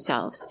deny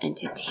themselves and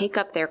to take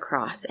up their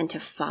cross and to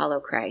follow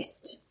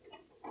Christ.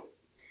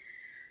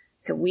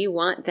 So we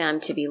want them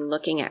to be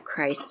looking at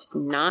Christ,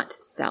 not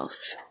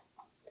self.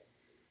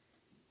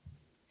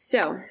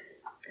 So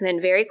then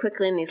very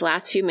quickly in these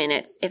last few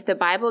minutes, if the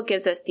Bible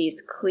gives us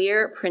these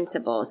clear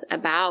principles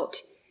about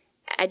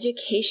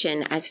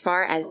education as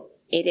far as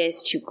it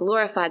is to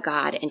glorify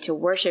God and to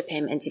worship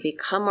him and to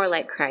become more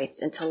like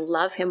Christ and to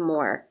love him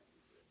more,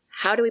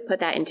 how do we put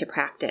that into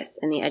practice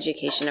in the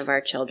education of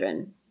our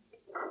children?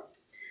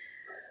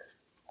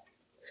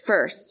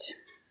 First,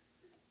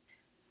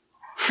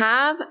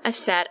 have a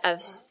set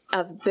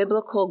of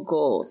biblical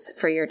goals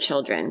for your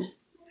children,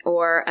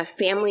 or a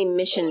family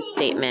mission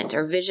statement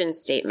or vision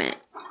statement.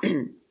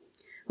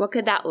 What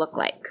could that look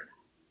like?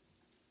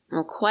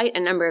 Well, quite a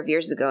number of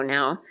years ago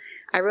now,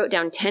 I wrote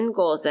down 10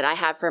 goals that I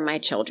have for my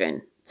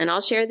children, and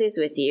I'll share these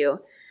with you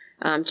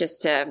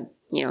just to,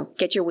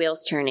 get your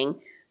wheels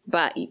turning.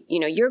 But,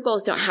 your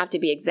goals don't have to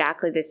be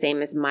exactly the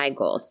same as my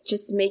goals.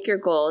 Just make your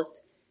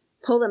goals,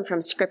 pull them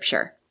from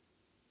Scripture.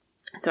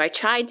 So I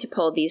tried to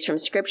pull these from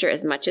Scripture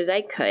as much as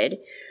I could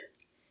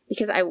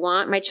because I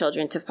want my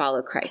children to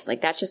follow Christ.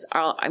 That's just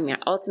my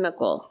ultimate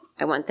goal.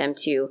 I want them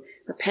to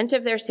repent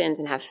of their sins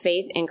and have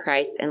faith in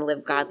Christ and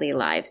live godly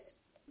lives.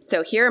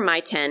 So here are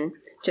my 10,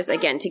 just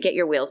again, to get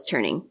your wheels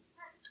turning.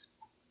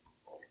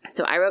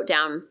 So I wrote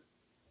down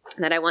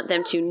that I want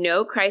them to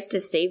know Christ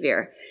as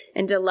Savior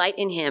and delight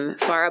in him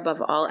far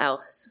above all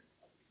else.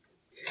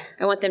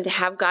 I want them to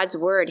have God's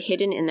word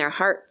hidden in their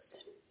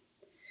hearts.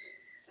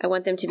 I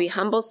want them to be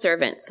humble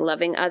servants,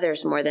 loving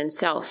others more than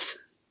self.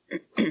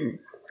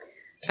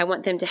 I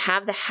want them to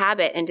have the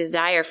habit and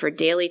desire for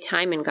daily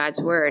time in God's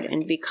word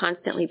and be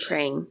constantly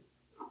praying.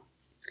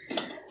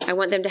 I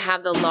want them to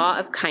have the law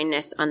of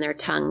kindness on their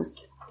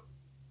tongues.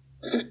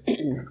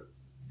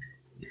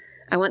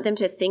 I want them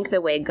to think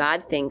the way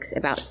God thinks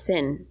about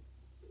sin.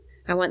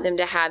 I want them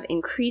to have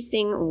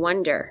increasing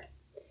wonder.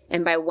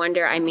 And by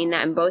wonder, I mean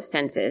that in both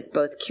senses,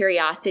 both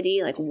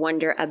curiosity, like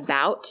wonder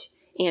about,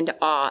 and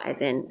awe,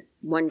 as in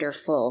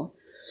wonderful.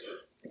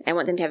 I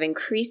want them to have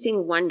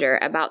increasing wonder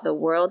about the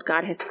world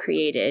God has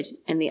created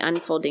and the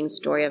unfolding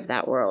story of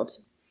that world.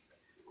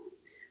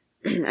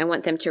 I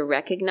want them to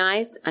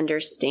recognize,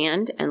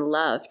 understand, and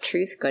love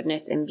truth,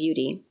 goodness, and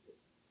beauty.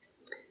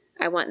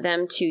 I want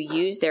them to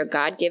use their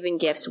God-given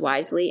gifts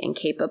wisely and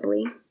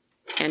capably.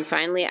 And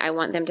finally, I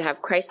want them to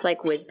have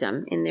Christ-like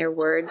wisdom in their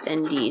words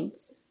and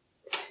deeds.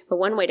 But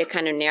one way to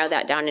kind of narrow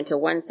that down into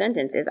one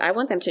sentence is I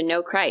want them to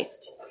know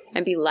Christ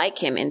and be like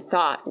him in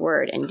thought,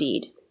 word, and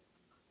deed.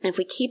 And if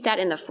we keep that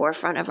in the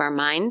forefront of our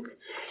minds,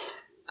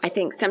 I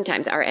think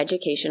sometimes our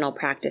educational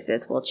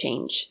practices will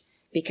change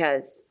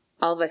because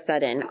all of a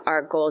sudden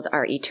our goals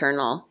are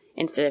eternal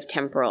instead of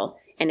temporal.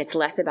 And it's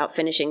less about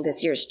finishing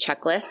this year's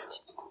checklist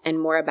and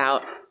more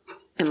about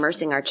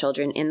immersing our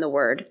children in the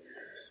Word.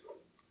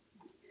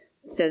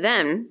 So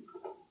then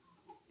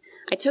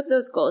I took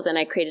those goals and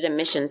I created a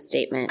mission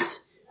statement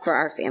for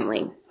our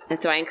family. And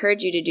so I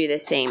encourage you to do the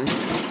same.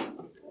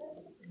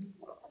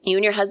 You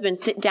and your husband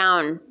sit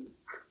down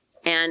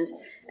and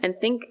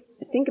think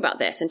about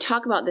this and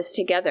talk about this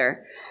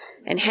together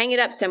and hang it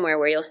up somewhere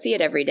where you'll see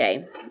it every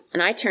day.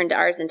 And I turned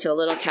ours into a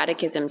little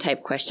catechism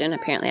type question.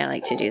 Apparently I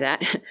like to do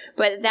that.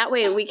 But that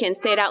way we can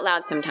say it out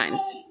loud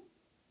sometimes.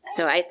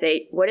 So I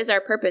say, what is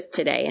our purpose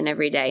today and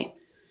every day?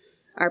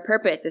 Our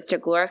purpose is to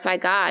glorify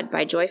God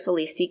by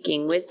joyfully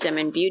seeking wisdom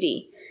and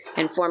beauty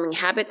and forming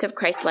habits of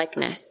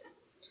Christ-likeness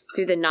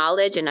through the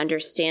knowledge and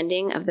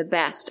understanding of the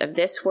best of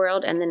this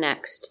world and the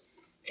next,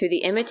 through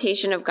the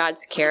imitation of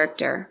God's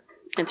character,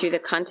 and through the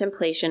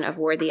contemplation of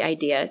worthy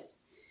ideas.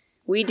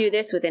 We do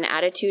this with an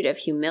attitude of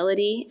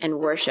humility and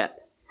worship,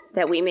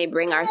 that we may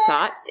bring our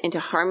thoughts into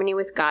harmony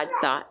with God's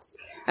thoughts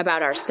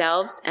about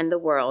ourselves and the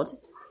world,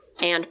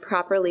 and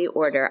properly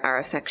order our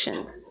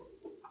affections.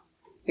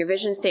 Your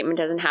vision statement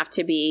doesn't have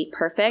to be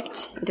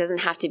perfect. It doesn't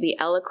have to be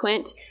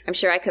eloquent. I'm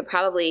sure I could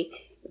probably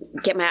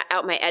get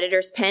out my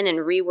editor's pen and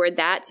reword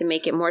that to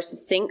make it more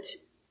succinct.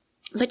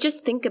 But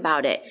just think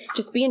about it.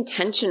 Just be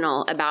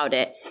intentional about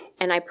it.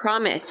 And I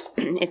promise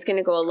it's going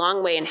to go a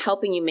long way in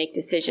helping you make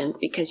decisions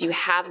because you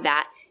have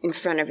that in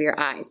front of your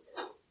eyes.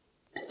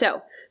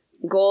 So,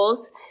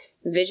 goals,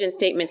 vision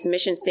statements,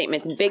 mission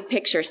statements, big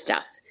picture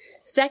stuff.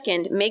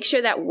 Second, make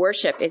sure that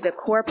worship is a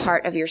core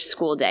part of your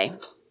school day.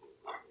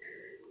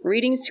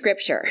 Reading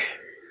scripture,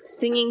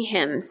 singing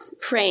hymns,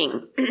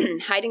 praying,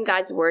 hiding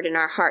God's word in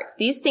our hearts.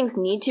 These things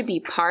need to be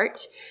part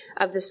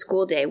of the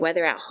school day,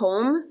 whether at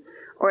home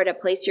or at a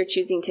place you're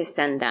choosing to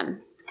send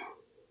them.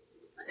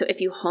 So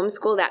if you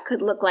homeschool, that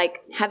could look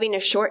like having a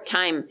short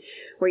time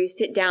where you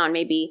sit down,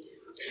 maybe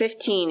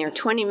 15 or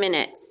 20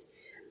 minutes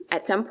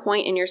at some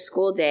point in your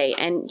school day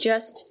and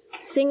just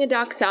sing a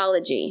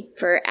doxology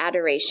for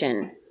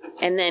adoration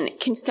and then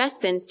confess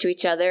sins to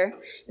each other.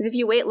 Because if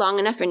you wait long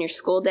enough in your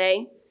school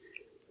day,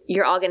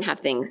 you're all going to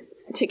have things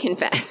to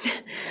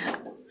confess.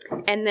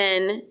 And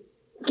then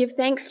give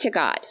thanks to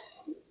God.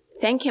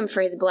 Thank him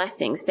for his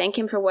blessings. Thank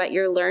him for what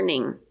you're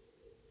learning.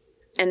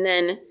 And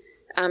then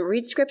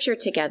read scripture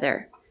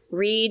together.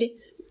 Read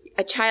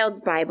a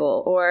child's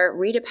Bible or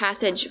read a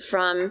passage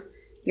from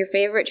your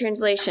favorite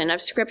translation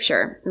of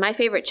scripture. My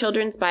favorite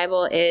children's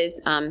Bible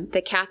is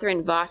the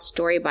Catherine Voss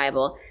Story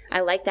Bible.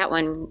 I like that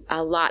one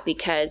a lot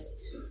because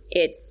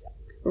it's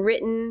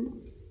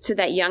written so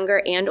that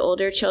younger and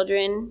older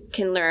children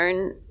can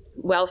learn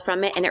well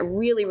from it, and it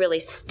really, really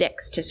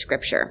sticks to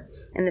scripture.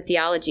 And the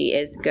theology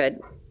is good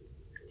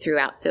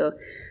throughout. So,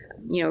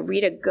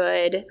 read a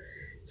good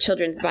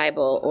children's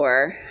Bible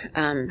or,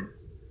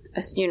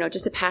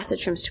 just a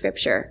passage from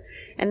scripture.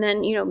 And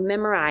then,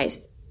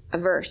 memorize a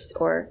verse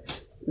or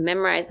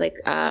memorize,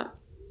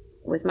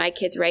 with my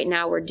kids right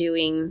now,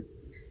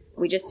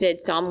 we just did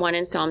Psalm 1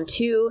 and Psalm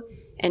 2,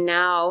 and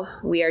now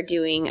we are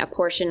doing a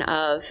portion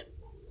of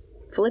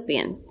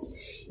Philippians.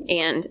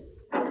 And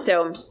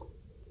so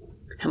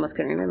I almost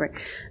couldn't remember.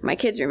 My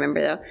kids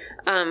remember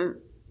though.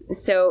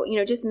 So,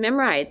 just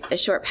memorize a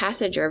short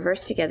passage or a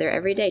verse together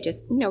every day.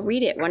 Just,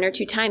 read it 1 or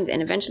 2 times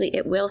and eventually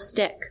it will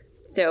stick.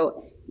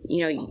 So,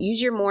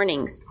 use your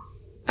mornings,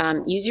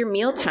 use your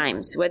meal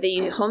times, whether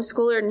you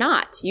homeschool or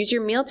not. Use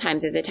your meal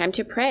times as a time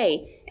to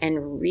pray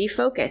and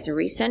refocus and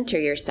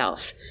recenter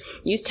yourself.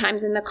 Use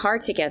times in the car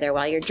together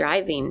while you're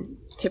driving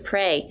to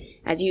pray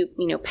as you,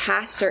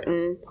 pass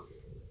certain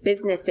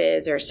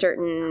businesses or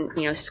certain,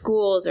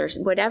 schools or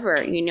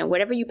whatever,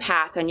 whatever you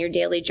pass on your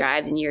daily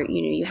drives and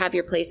you have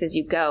your places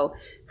you go,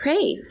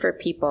 pray for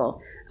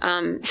people.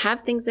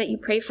 Have things that you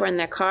pray for in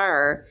the car,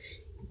 or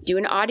do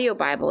an audio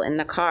Bible in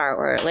the car,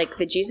 or like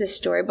the Jesus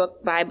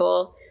Storybook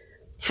Bible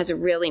has a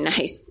really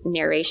nice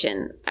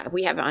narration.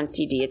 We have it on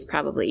CD. It's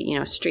probably,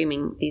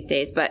 streaming these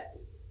days, but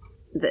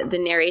the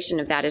narration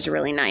of that is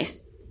really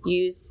nice.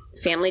 Use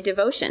family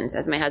devotions,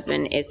 as my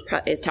husband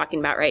is talking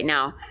about right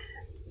now.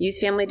 Use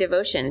family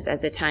devotions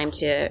as a time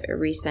to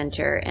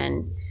recenter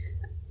and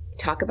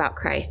talk about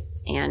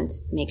Christ and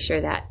make sure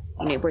that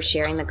we're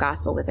sharing the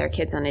gospel with our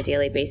kids on a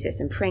daily basis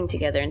and praying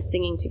together and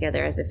singing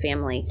together as a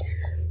family.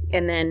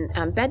 And then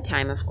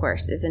bedtime, of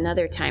course, is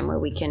another time where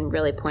we can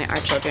really point our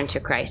children to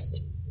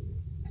Christ.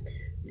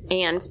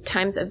 And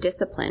times of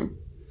discipline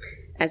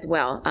as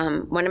well.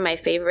 One of my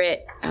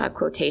favorite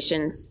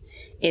quotations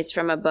is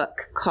from a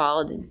book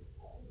called...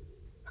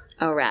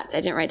 Oh, rats. I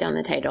didn't write down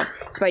the title.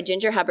 It's by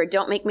Ginger Hubbard.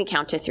 Don't make me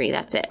count to 3.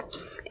 That's it.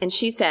 And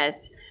she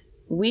says,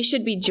 we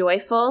should be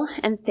joyful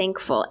and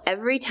thankful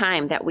every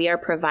time that we are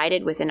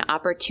provided with an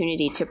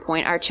opportunity to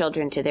point our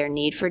children to their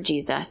need for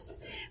Jesus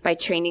by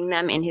training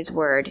them in his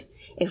word.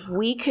 If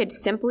we could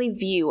simply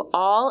view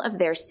all of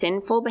their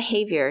sinful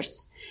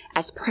behaviors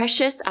as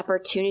precious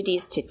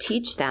opportunities to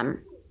teach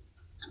them,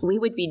 we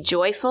would be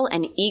joyful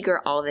and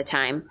eager all the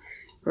time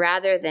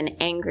rather than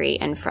angry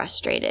and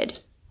frustrated.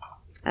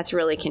 That's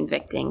really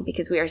convicting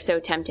because we are so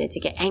tempted to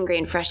get angry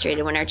and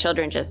frustrated when our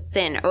children just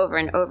sin over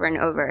and over and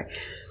over.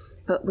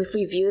 But if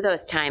we view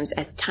those times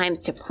as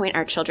times to point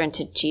our children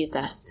to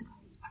Jesus,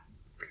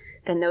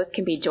 then those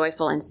can be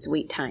joyful and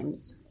sweet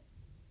times.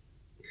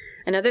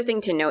 Another thing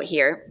to note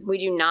here, we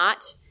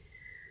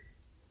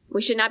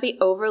should not be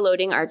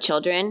overloading our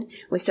children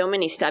with so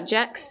many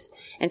subjects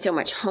and so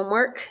much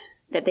homework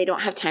that they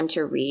don't have time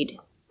to read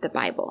the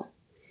Bible.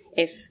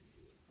 If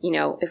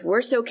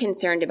we're so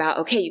concerned about,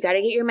 okay, you got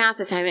to get your math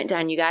assignment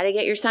done, you got to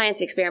get your science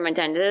experiment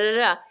done,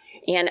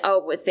 and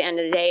it's the end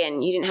of the day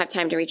and you didn't have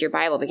time to read your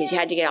Bible because you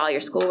had to get all your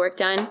schoolwork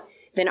done,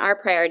 then our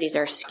priorities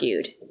are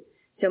skewed.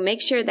 So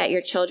make sure that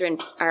your children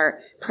are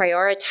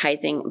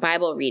prioritizing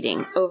Bible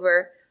reading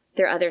over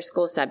their other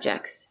school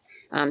subjects.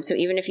 So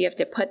even if you have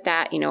to put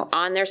that,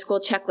 on their school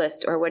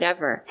checklist or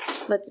whatever,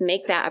 let's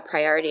make that a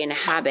priority and a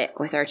habit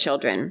with our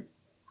children.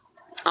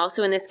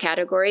 Also in this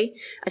category,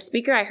 a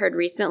speaker I heard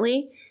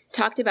recently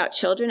talked about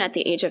children at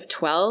the age of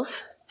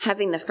 12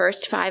 having the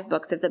first 5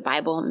 books of the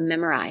Bible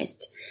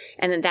memorized.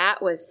 And then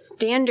that was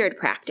standard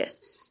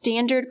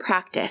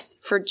practice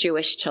for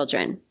Jewish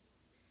children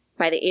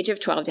by the age of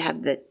 12 to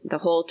have the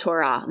whole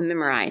Torah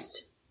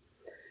memorized.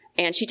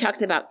 And she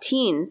talks about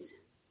teens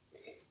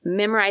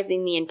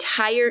memorizing the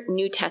entire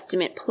New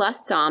Testament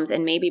plus Psalms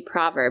and maybe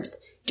Proverbs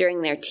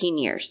during their teen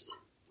years.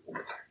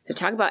 So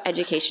talk about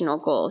educational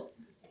goals.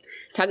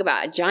 Talk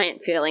about a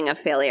giant feeling of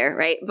failure,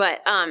 right?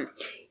 But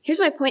here's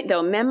my point,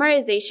 though.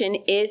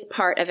 Memorization is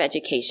part of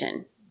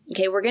education.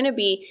 Okay, we're going to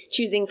be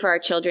choosing for our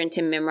children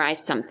to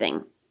memorize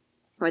something,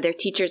 or their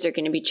teachers are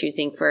going to be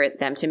choosing for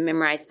them to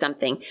memorize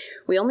something.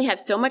 We only have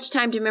so much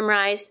time to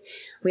memorize.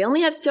 We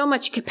only have so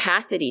much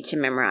capacity to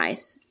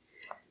memorize.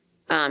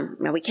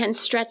 Now, we can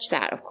stretch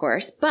that, of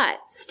course, but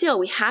still,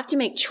 we have to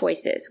make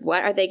choices.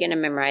 What are they going to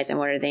memorize and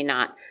what are they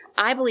not?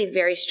 I believe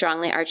very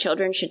strongly our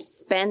children should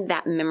spend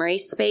that memory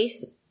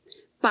space,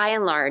 by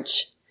and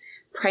large,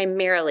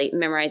 primarily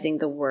memorizing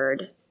the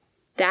Word.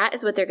 That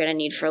is what they're going to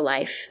need for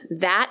life.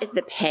 That is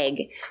the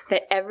peg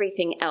that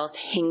everything else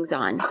hangs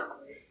on.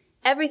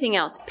 Everything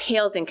else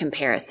pales in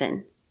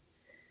comparison.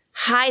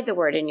 Hide the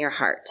Word in your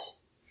heart.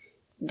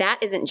 That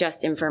isn't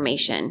just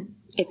information.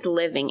 It's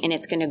living, and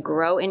it's going to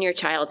grow in your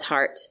child's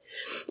heart,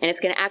 and it's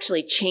going to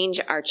actually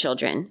change our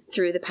children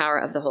through the power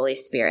of the Holy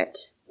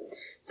Spirit.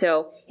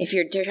 So if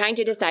you're trying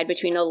to decide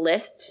between a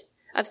list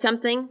of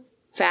something,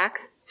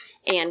 facts,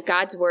 and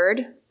God's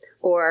Word,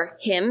 or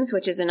hymns,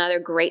 which is another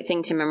great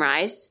thing to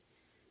memorize,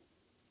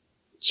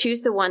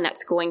 choose the one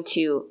that's going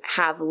to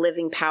have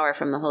living power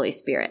from the Holy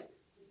Spirit.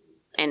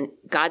 And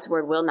God's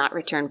Word will not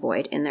return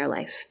void in their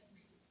life.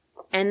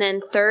 And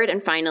then third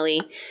and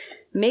finally,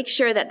 make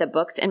sure that the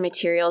books and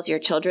materials your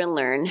children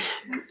learn,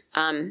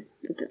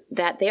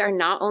 that they are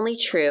not only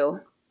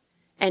true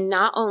and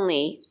not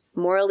only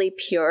morally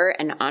pure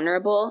and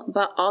honorable,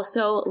 but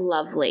also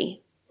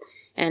lovely.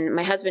 And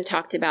my husband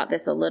talked about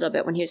this a little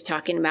bit when he was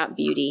talking about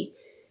beauty.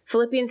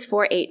 Philippians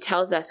 4:8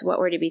 tells us what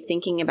we're to be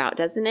thinking about,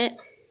 doesn't it?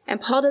 And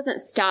Paul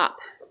doesn't stop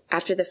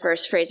after the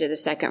first phrase or the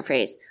second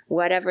phrase.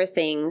 Whatever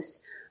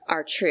things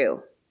are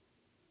true,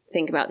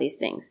 think about these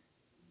things.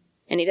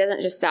 And he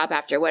doesn't just stop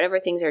after whatever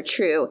things are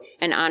true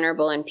and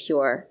honorable and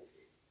pure.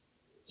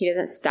 He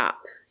doesn't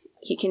stop.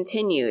 He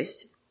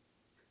continues.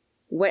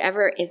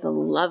 Whatever is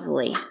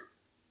lovely,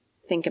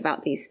 think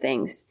about these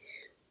things.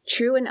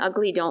 True and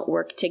ugly don't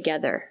work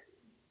together.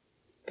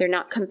 They're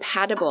not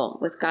compatible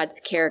with God's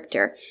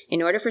character.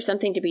 In order for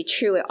something to be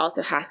true, it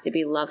also has to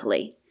be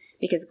lovely,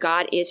 because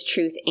God is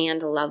truth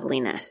and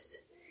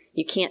loveliness.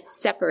 You can't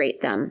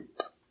separate them.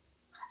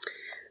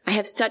 I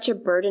have such a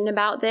burden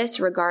about this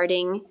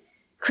regarding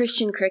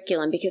Christian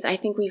curriculum, because I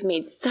think we've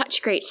made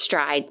such great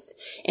strides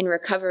in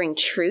recovering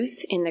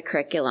truth in the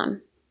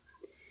curriculum.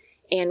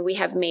 And we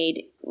have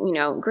made,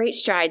 great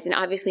strides in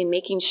obviously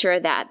making sure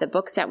that the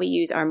books that we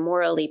use are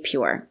morally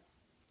pure.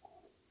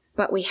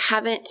 But we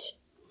haven't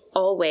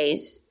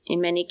always,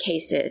 in many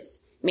cases,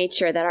 made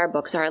sure that our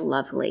books are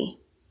lovely.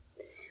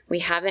 We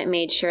haven't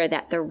made sure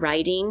that the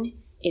writing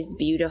is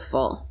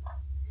beautiful.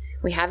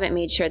 We haven't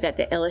made sure that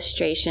the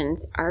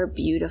illustrations are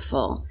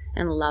beautiful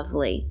and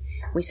lovely.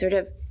 We sort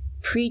of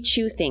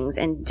pre-chew things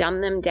and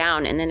dumb them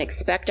down and then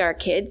expect our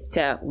kids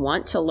to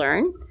want to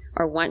learn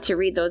or want to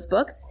read those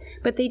books,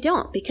 but they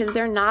don't, because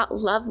they're not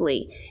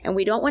lovely. And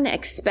we don't want to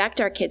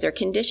expect our kids or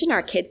condition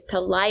our kids to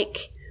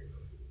like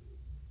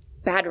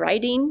bad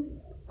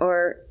writing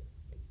or,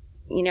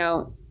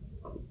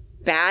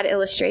 bad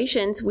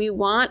illustrations. We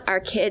want our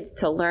kids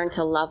to learn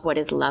to love what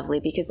is lovely,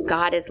 because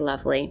God is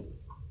lovely.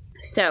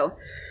 So,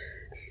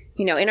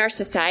 in our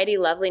society,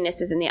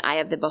 loveliness is in the eye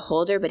of the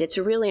beholder, but it's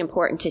really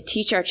important to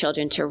teach our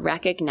children to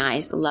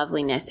recognize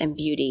loveliness and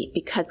beauty,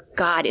 because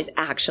God is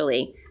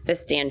actually the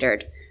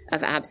standard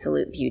of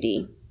absolute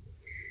beauty.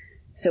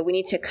 So we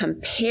need to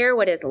compare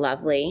what is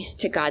lovely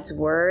to God's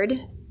word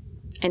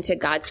and to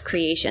God's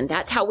creation.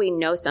 That's how we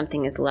know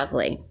something is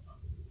lovely.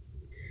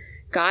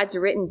 God's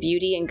written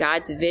beauty and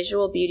God's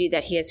visual beauty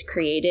that he has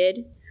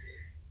created,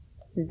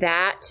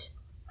 that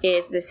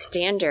is the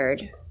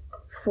standard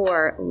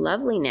for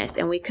loveliness.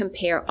 And we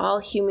compare all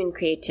human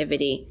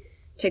creativity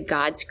to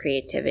God's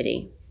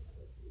creativity.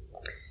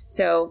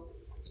 So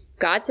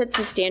God sets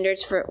the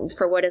standards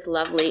for what is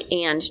lovely,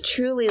 and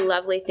truly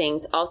lovely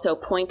things also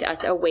point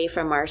us away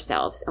from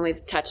ourselves. And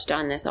we've touched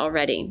on this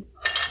already.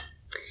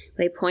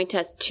 They point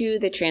us to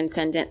the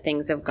transcendent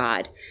things of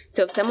God.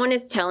 So if someone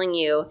is telling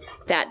you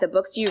that the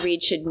books you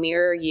read should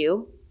mirror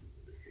you,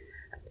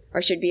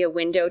 or should be a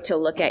window to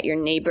look at your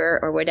neighbor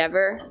or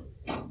whatever,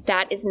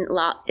 that is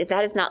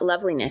not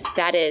loveliness.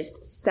 That is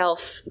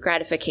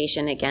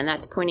self-gratification again.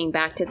 That's pointing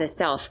back to the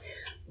self.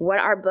 What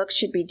our books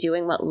should be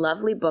doing, what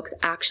lovely books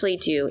actually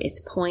do,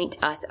 is point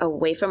us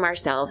away from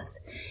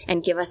ourselves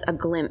and give us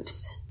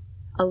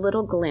a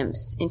little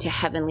glimpse into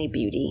heavenly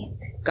beauty,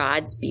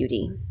 God's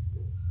beauty.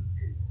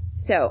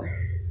 So,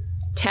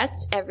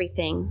 test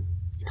everything,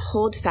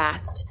 hold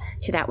fast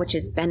to that which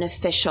is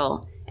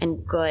beneficial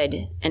and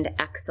good and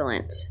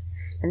excellent.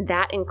 And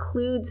that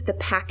includes the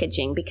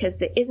packaging, because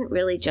there isn't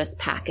really just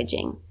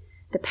packaging.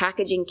 The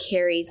packaging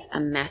carries a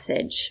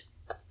message.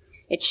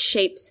 It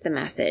shapes the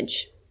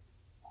message.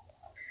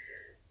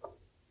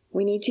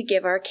 We need to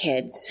give our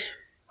kids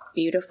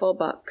beautiful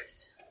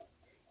books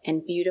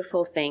and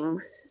beautiful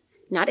things.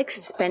 Not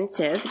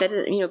expensive.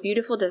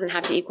 Beautiful doesn't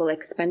have to equal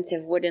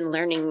expensive wooden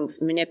learning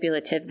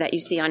manipulatives that you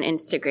see on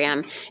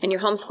Instagram. And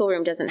your homeschool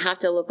room doesn't have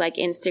to look like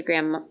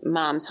Instagram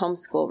mom's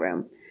homeschool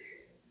room.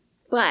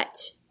 But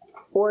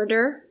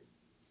order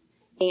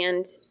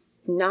and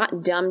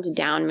not dumbed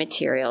down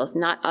materials,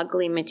 not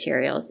ugly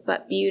materials,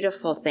 but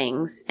beautiful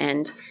things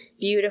and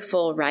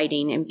beautiful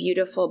writing and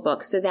beautiful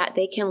books so that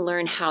they can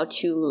learn how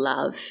to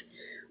love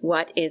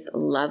what is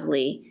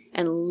lovely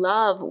and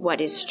love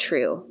what is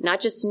true. Not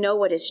just know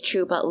what is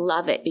true, but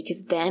love it,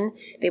 because then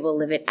they will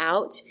live it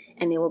out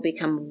and they will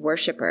become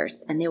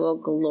worshipers and they will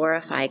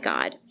glorify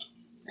God.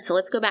 So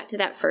let's go back to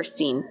that first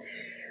scene.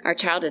 Our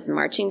child is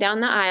marching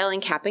down the aisle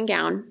in cap and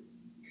gown,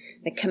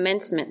 the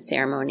commencement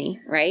ceremony,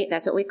 right?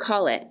 That's what we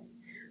call it.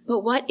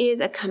 But what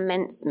is a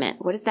commencement?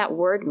 What does that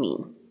word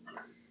mean?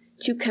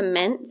 To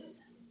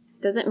commence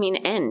doesn't mean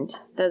end,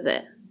 does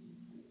it?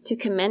 To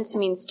commence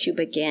means to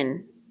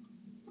begin.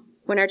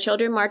 When our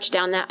children march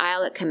down that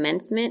aisle at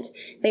commencement,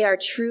 they are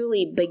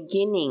truly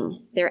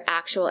beginning their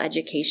actual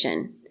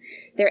education.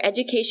 Their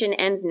education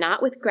ends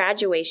not with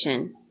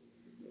graduation,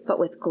 but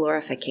with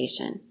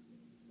glorification.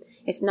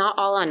 It's not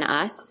all on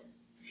us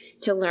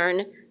to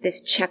learn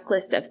this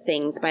checklist of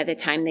things by the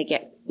time they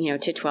get,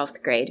 to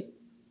 12th grade.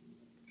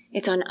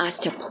 It's on us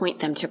to point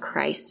them to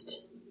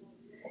Christ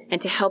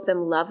and to help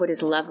them love what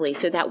is lovely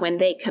so that when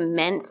they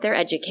commence their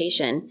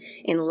education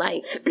in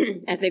life,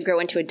 as they grow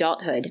into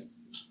adulthood,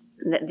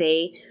 that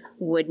they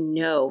would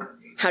know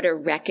how to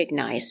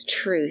recognize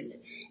truth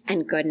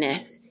and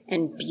goodness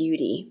and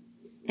beauty,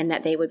 and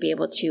that they would be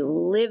able to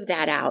live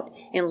that out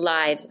in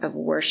lives of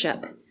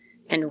worship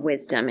and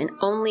wisdom. And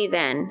only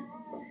then,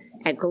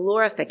 at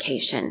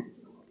glorification,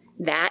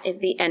 that is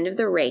the end of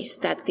the race.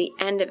 That's the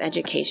end of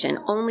education.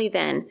 Only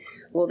then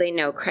will they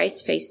know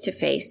Christ face to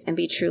face and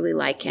be truly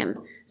like him.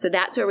 So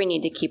that's where we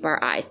need to keep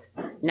our eyes.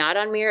 Not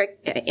on mere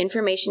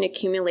information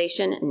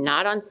accumulation,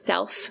 not on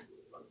self,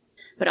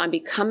 but on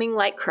becoming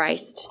like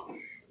Christ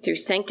through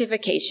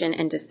sanctification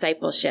and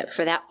discipleship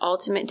for that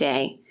ultimate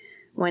day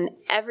when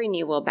every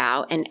knee will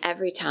bow and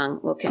every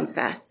tongue will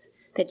confess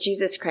that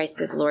Jesus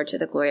Christ is Lord to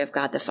the glory of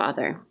God the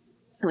Father.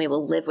 And we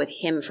will live with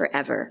him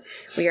forever.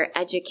 We are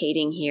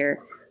educating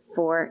here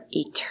for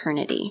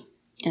eternity.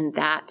 And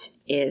that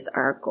is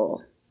our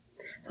goal.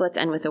 So let's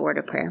end with a word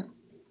of prayer.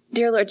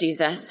 Dear Lord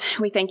Jesus,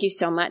 we thank you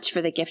so much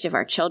for the gift of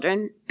our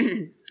children.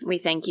 We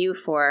thank you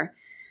for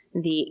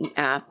the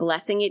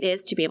blessing it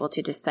is to be able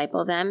to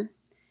disciple them.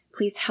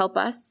 Please help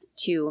us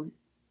to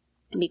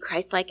be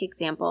Christ-like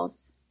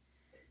examples.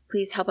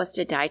 Please help us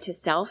to die to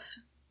self.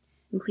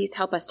 And please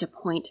help us to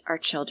point our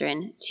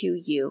children to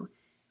you.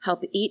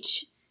 Help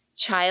each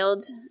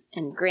child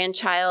and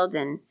grandchild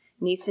and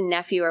niece and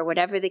nephew, or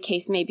whatever the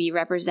case may be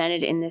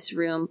represented in this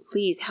room.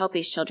 Please help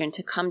these children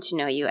to come to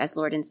know you as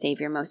Lord and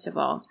Savior most of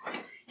all.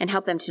 And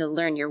help them to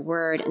learn your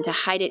word and to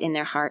hide it in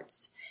their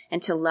hearts,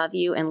 and to love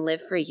you and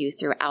live for you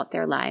throughout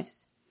their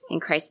lives.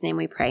 In Christ's name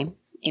we pray.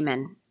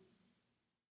 Amen.